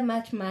don't have that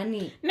much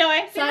money. No,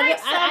 I feel So like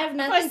I have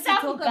nothing for to some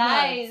talk about.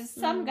 guys,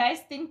 some guys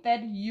think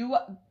that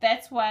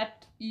that's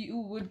what you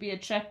would be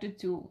attracted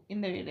to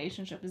in the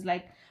relationship. Is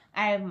like,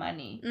 I have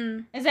money.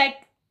 It's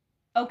like,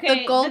 okay,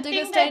 The gold the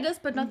digger thing that- status,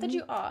 but not that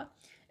you are.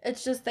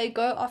 It's just they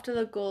go after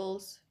the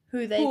girls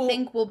who they Who-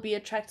 think will be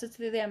attracted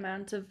to the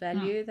amount of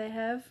value they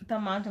have. the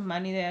amount of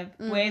money they have.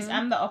 Whereas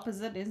I'm the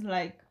opposite. Is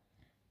like,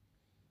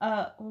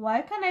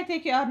 why can't I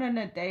take you out on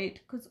a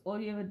date? Because all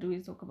you ever do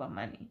is talk about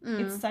money.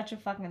 It's such a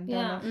fucking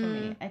turn off for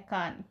me. I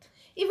can't.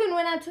 Even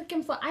when I took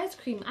him for ice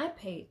cream, I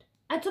paid.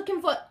 I took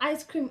him for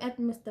ice cream at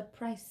Mr.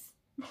 Price.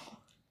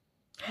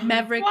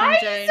 Maverick Why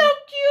and are you Jane. so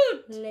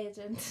cute?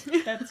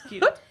 Legend. That's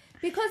cute.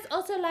 Because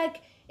also,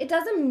 like, it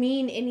doesn't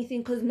mean anything,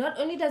 because not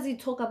only does he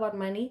talk about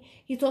money,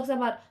 he talks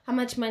about how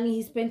much money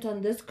he spent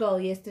on this girl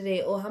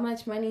yesterday, or how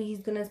much money he's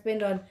gonna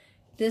spend on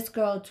this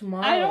girl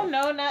tomorrow. I don't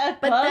know now a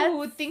But girl that's- who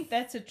would think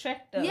that's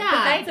attractive. Yeah.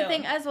 But that's the I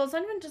thing don't. as well. It's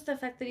not even just the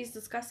fact that he's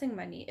discussing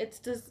money. It's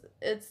just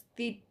it's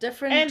the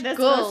different And this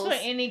girls. goes for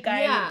any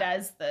guy Yeah. who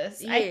does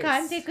this. I Yes.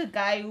 can't take a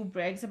guy who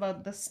brags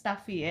about the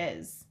stuff he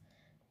is.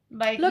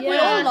 Like, Look, we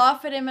Yeah. all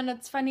laugh at him and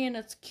it's funny and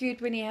it's cute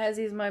when he has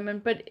his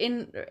moment, but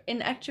in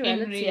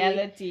actuality, in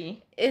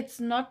reality, it's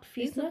not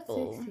It's not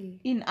feasible. sexy.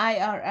 in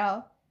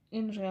IRL,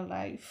 in real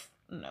life,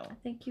 no.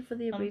 Thank you for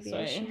the I'm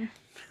sorry.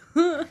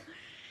 abbreviation.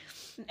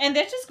 And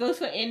that just goes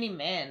for any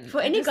man.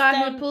 For I any just guy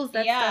who don't- pulls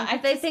that yeah, stunt, I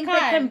if they just think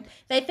can't.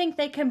 they think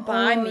they can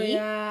buy me.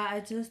 Yeah, I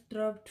just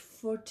dropped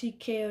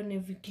 40K on a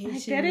Like,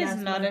 vacation. that is last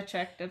not month.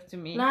 attractive to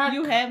me. Like,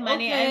 You have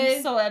money. okay,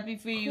 I'm so happy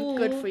for you. Cool.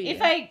 Good for you.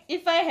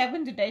 If I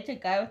happen to date a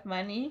guy with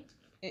money,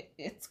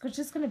 it's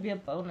just gonna be a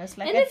bonus.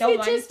 Like, And I if don't you're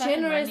want his just fucking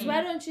generous, money.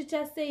 why don't you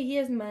just say,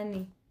 here's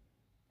money?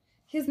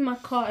 Here's my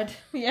card.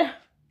 Yeah.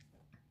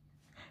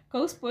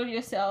 Go spoil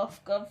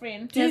yourself,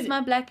 girlfriend. Here's Dude, my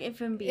black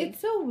FMB.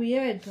 It's so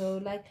weird though.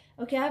 Like,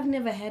 okay, I've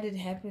never had it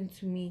happen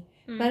to me.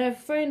 Mm. But a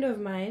friend of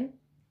mine,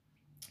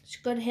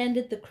 she got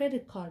handed the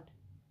credit card.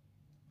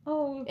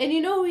 Oh, And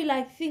you know, we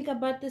like think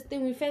about this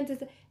thing, we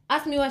fantasy.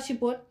 Ask me what she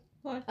bought.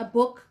 What? A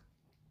book.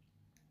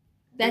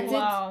 That's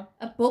wow.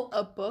 it. A book.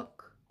 a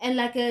book. And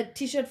like a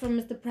t-shirt from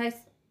Mr. Price.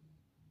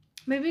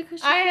 Maybe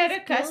because I had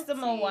a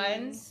customer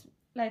once,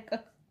 like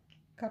a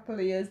couple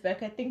of years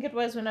back. I think it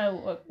was when I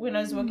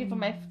was working for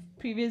my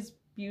previous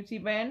beauty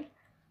brand.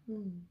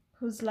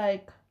 Who's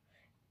like,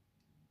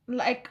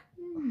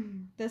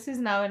 this is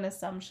now an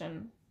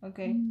assumption,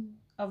 okay,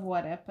 of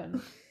what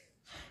happened.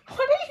 What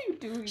are you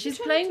doing? She's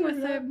playing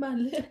with her. my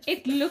lips.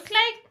 It looked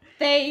like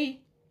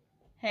they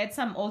had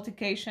some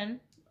altercation,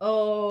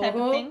 Oh, type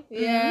of thing.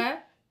 Yeah.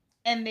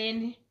 and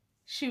then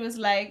she was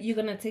like, You're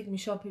gonna take me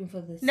shopping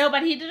for this. no,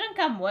 but he didn't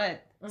come with.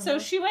 So Uh-huh.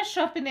 she was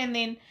shopping, and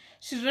then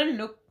she didn't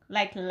look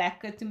like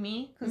lacquer to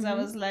me because I Mhm.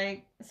 was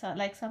like,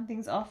 like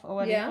something's off or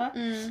whatever.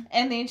 Mm.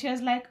 And then she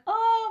was like,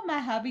 oh, my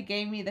hubby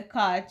gave me the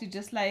card to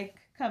just like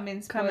come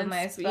and spoil and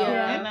my sp- stuff.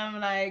 yeah. And I'm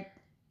like,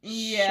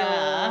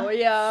 yeah. Sure,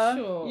 yeah.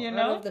 Sure. You Out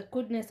know? of the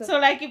goodness of So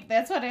like if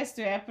that's what has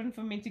to happen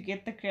for me to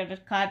get the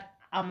credit card,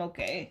 I'm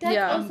okay. That's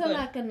Yeah. also I'm good.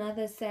 like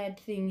another sad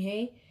thing,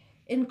 hey?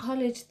 In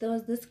college, there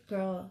was this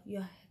girl, you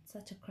had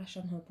such a crush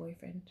on her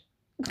boyfriend.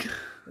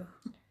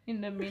 In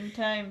the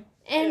meantime.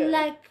 And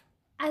like,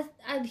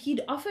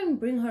 he'd often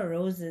bring her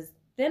roses.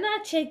 Then I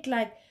checked,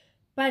 like,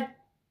 but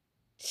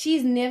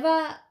she's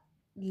never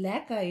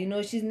lacquer, you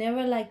know? She's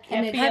never like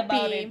in Happy a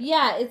about it.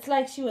 Yeah, it's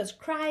like she was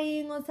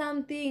crying or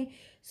something.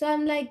 So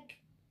I'm like,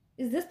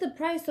 is this the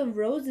price of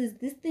roses?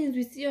 These things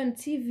we see on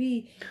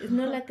TV. It's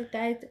not like a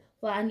guy.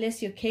 Well,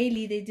 unless you're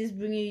Kaylee, they just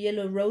bring you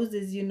yellow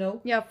roses, you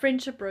know? Yeah,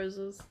 friendship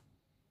roses.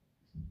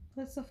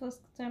 That's the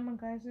first time a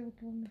guy's ever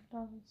given me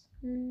flowers.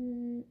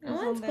 I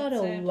That's once all got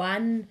that's a it.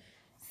 one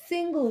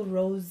single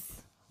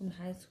rose in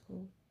high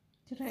school.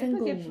 Did I ever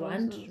Single get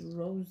one roses?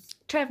 rose.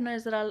 Trav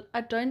knows that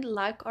I don't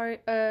like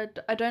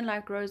I don't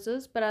like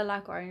roses, but I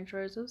like orange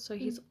roses, so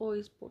he's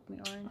always bought me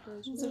orange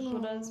He's roses. a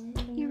good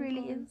husband. He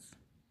really is.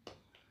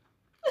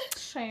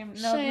 Shame.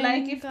 No, Shame,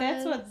 like if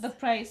that's guys. what the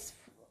price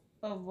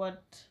of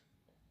what,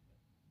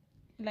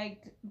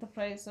 like the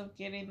price of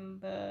getting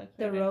the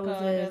The credit card or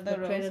roses, the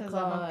credit roses,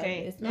 card. I'm okay.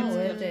 It's not It's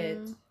worth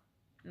good. it.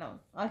 No,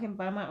 I can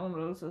buy my own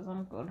roses.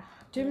 I'm good.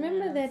 Do you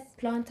remember Yes. that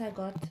plant I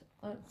got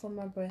for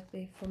my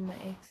birthday from my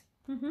ex?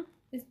 Mm-hmm.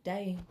 It's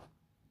dying.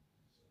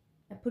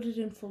 I put it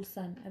in full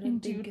sun. I don't In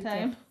think due it's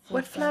time. at full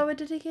What sun. flower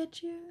did he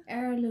get you?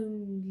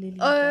 Heirloom lily.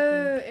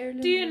 Oh,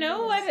 heirloom Do you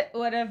know lilies.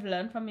 what I've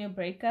learned from your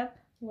breakup?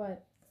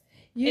 What?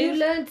 You If-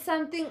 learned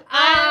something.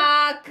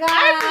 I've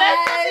guys.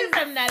 learned something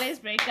from Nale's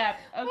breakup.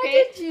 Okay,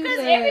 did you because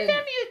learn? every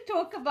time you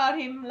talk about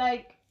him,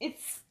 like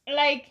it's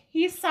like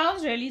he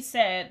sounds really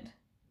sad.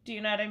 Do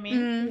you know what I mean?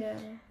 Mm. Yeah.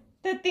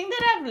 The thing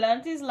that I've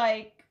learned is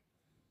like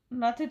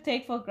not to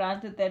take for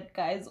granted that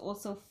guys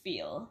also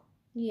feel.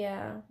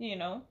 Yeah. You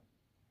know.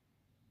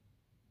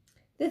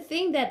 The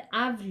thing that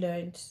I've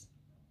learned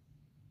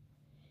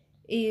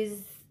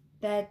is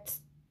that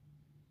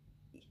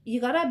you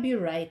gotta be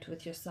right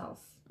with yourself.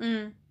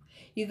 Mm.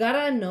 You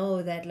gotta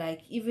know that,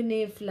 like, even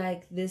if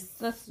like this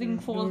thing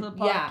falls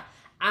apart. yeah,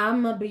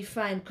 I'ma be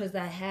fine because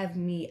I have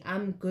me.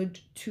 I'm good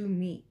to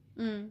me,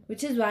 Mm.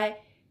 which is why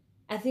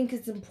I think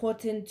it's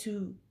important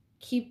to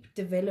keep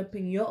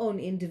developing your own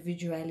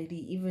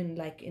individuality, even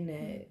like in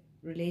a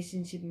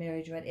relationship,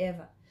 marriage,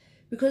 whatever.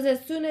 Because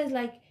as soon as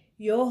like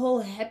your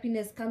whole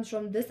happiness comes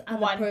from this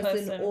other One person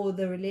person. or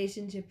the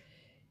relationship,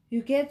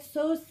 you get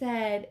so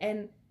sad.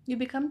 And You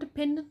become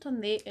dependent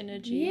on their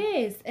energy.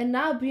 yes, and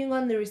now being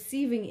on the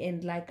receiving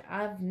end, like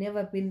I've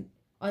never been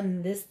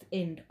on this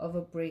end of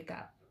a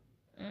breakup,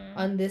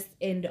 on this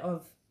end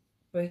of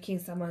breaking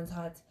someone's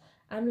heart.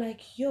 I'm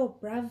like, yo,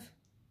 bruv,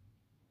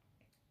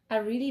 I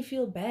really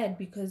feel bad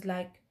because,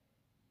 like,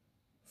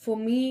 for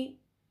me,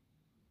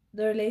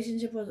 the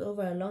relationship was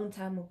over a long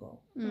time ago.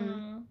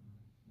 Mm.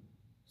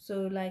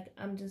 So, like,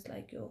 I'm just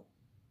like, yo,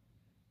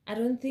 I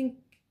don't think,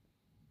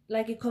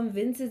 like, it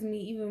convinces me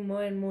even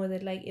more and more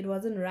that, like, it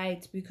wasn't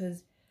right,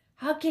 because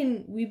how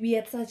can we be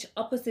at such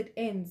opposite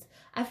ends?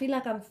 I feel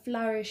like I'm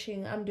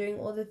flourishing. I'm doing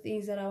all the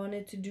things that I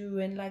wanted to do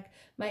and, like,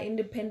 my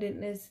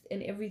independentness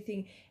and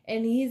everything.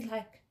 And he's,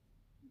 like,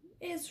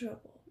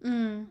 miserable.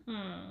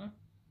 Mm.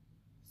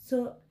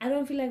 So I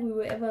don't feel like we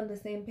were ever on the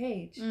same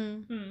page.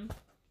 Mm.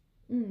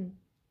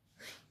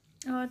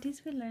 Oh, at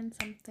least we learned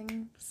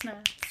something.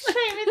 Snap. Shame,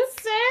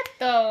 it's sad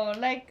though.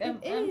 Like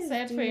I'm is,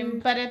 sad for him,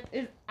 dude.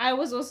 but I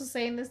was also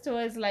saying this to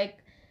her is like,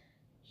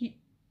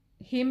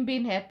 him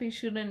being happy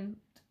shouldn't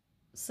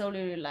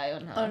solely rely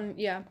on her.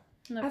 Yeah.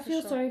 No, I for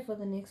feel sure. sorry for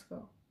the next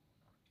girl.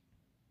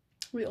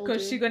 We all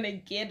Because do. she's gonna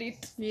get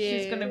it.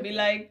 She's gonna Yeah. be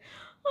like,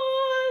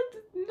 oh,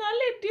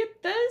 Nale did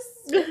this,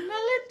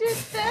 Nale did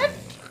that.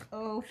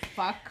 Oh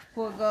fuck,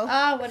 poor girl.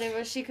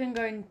 Whatever. She can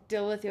go and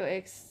deal with your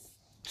ex.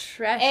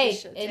 Trash Hey,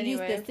 shit. at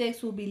Anyway. least the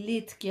sex will be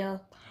lit,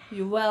 girl.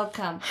 You're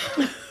welcome.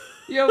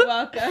 You're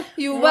welcome.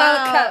 You're Wow.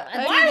 welcome.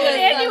 Why Why did would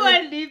just-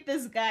 anyone leave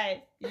this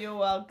guy? You're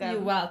welcome.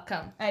 You're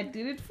welcome. I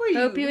did it for you.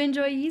 Hope you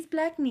enjoy his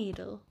black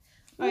needle.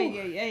 Ay, Ooh.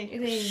 ay, ay.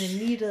 It ain't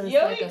a needle, it's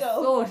Here like we a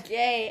go. sword.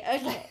 Yay.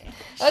 Okay.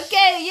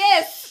 Okay,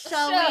 yes.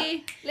 Shall sure.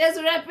 we?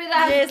 Let's wrap it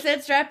up. Yes,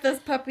 let's wrap this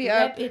puppy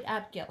Wrap up. it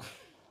up, girl.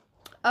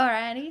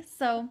 Alrighty.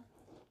 So,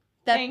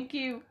 that. Thank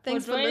you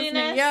Thanks for joining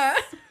listening. us. Yeah.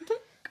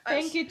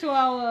 Thank you to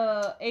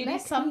our Black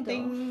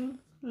 80-something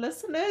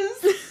listeners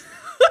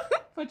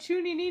for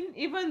tuning in,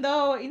 even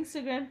though our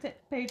Instagram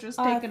page was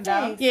taken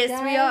down. thanks. Yes,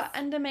 we are Guys.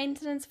 under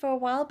maintenance for a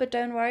while, but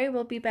don't worry,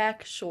 we'll be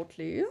back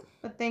shortly.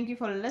 But thank you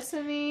for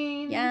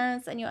listening.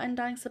 Yes, and your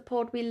undying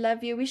support. We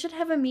love you. We should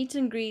have a meet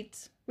and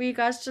greet where you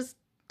guys just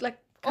like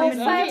come There's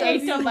and only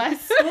meet us. 8 of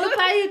us. We'll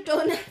buy you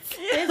donuts.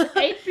 There's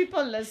 8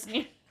 people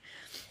listening.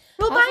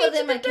 We'll Half buy of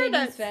them each are of the Katie's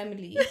donuts.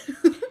 family.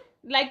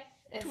 Like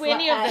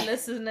 20 of the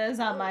listeners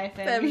are my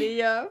family. Family,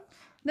 yeah.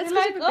 They're That's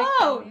like, such a big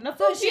oh, family. no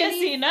So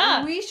Shani,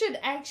 na. we should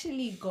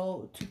actually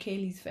go to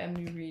Kaylee's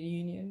family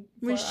reunion.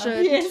 We for our should.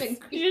 meet Yes, and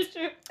greet. you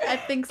should. I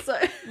think so.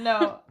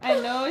 No,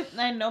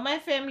 I know my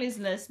family's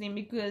listening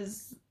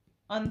because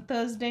on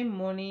Thursday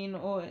morning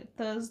or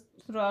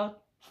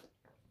throughout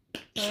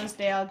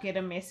Thursday I'll get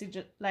a message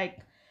like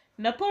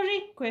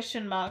Napoli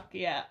question mark.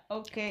 Yeah,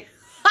 okay.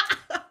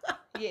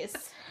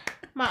 Yes.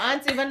 My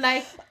aunt's even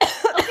like,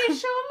 okay,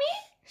 show me.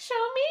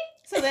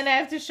 So then I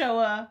have to show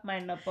her my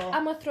nipple.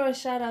 I'm gonna throw a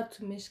shout out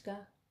to Mishka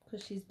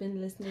because she's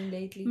been listening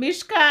lately.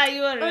 Mishka,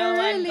 you a real Oh,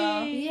 one,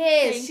 girl. really?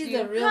 Yes, Thank she's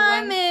you. a real Hi,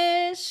 one.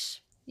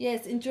 Mish.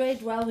 Yes, enjoy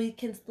it while we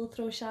can still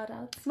throw shout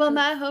outs. Well,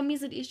 my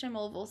homies at East Ham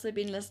have also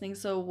been listening,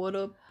 so what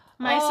up?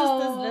 My sisters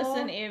Oh.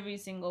 listen every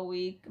single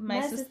week. My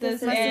My sister sisters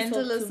says My and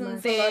talk sister too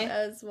listens much. a lot There.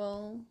 as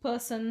well.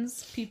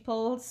 persons,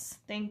 peoples.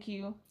 Thank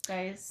you,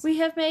 guys. We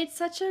have made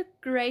such a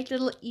great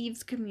little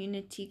Eve's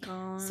community,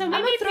 guys. So I'm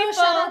many gonna throw a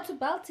people- shout out to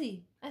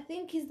Balti. I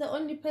think he's the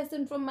only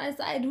person from my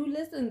side who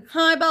listens.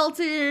 Hi, You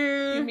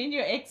Balti. mean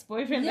your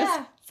ex-boyfriend?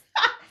 Yeah.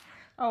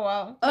 Oh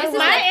wow. Oh, If wow.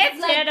 my ex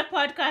Like- had a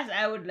podcast,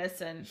 I would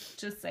listen.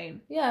 Just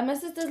saying. Yeah, my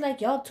sister's like,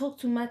 y'all talk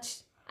too much.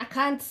 I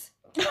can't.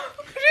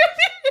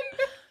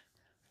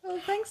 Well,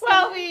 thanks.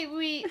 Well, we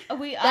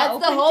are That's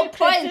open the whole to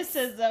point.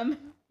 criticism.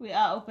 We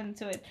are open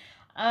to it.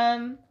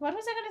 What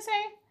was I gonna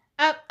say?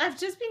 I've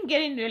just been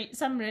getting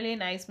some really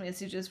nice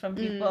messages from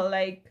people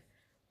like,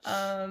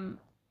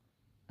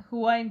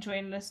 who are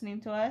enjoying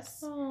listening to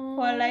us. Who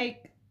are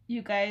like,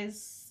 you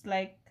guys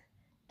like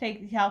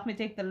help me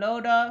take the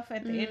load off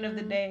at the end of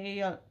the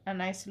day, or are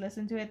nice to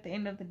listen to at the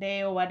end of the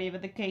day, or whatever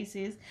the case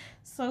is.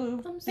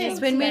 So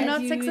Yes, when we're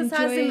not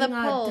exercising the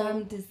pull.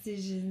 Dumb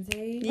decisions,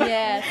 eh?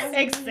 Yes.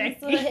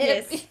 Exactly.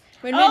 Yes.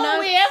 When we're not.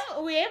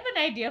 we have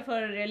an idea for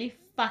a really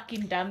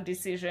fucking dumb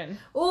decision.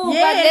 Oh,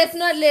 Yes. but let's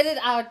not let it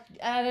out.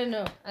 I don't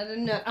know. I'm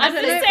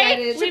so just saying,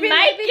 excited. we Should we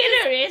might maybe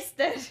get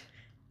arrested.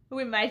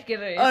 We might get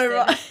arrested. Oh,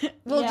 right.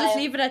 We'll Yeah. just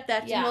leave it at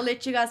that, Yeah. and we'll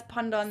let you guys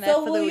ponder on that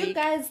So for will the you week.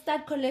 guys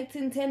start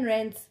collecting 10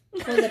 rands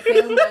for the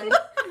bail money?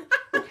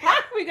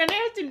 We're gonna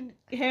have to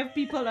have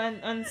people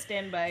on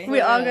standby. We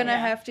are Yeah. gonna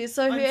Yeah. have to.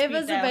 So On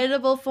whoever's speed dial.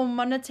 available for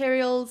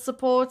monetary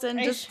support and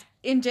Ish. just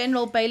in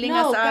general bailing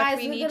No, us out, guys,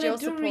 we we're need gonna your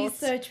do support.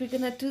 research. We're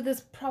gonna do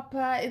this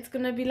proper. It's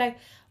gonna be like,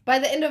 by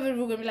the end of it,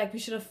 we're gonna be like, we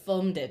should have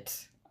filmed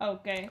it.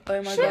 Okay.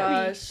 Oh my Should we?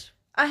 gosh.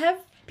 I have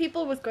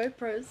people with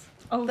GoPros.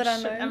 Oh That I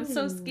shit! know. I'm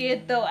so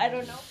scared though. I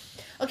don't know.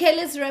 Okay,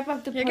 let's wrap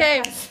up the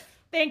Okay. podcast.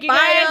 Thank you Bye,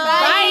 guys. y'all.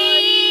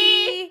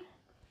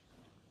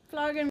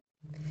 Bye. Vlog and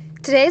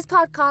Today's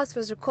podcast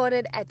was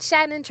recorded at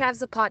Shannon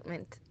Trav's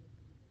apartment.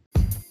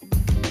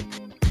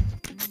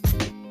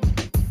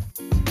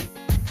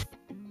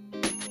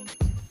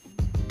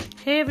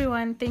 Hey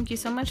everyone, thank you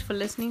so much for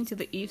listening to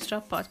the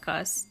Eavesdrop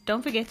podcast.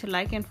 Don't forget to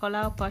like and follow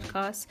our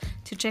podcast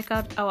to check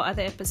out our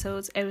other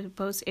episodes as we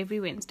post every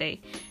Wednesday.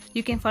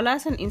 You can follow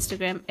us on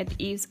Instagram at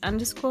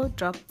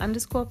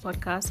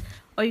Eves_drop_podcast,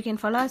 or you can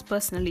follow us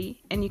personally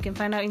and you can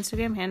find our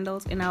Instagram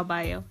handles in our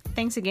bio.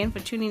 Thanks again for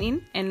tuning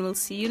in and we'll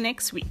see you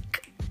next week.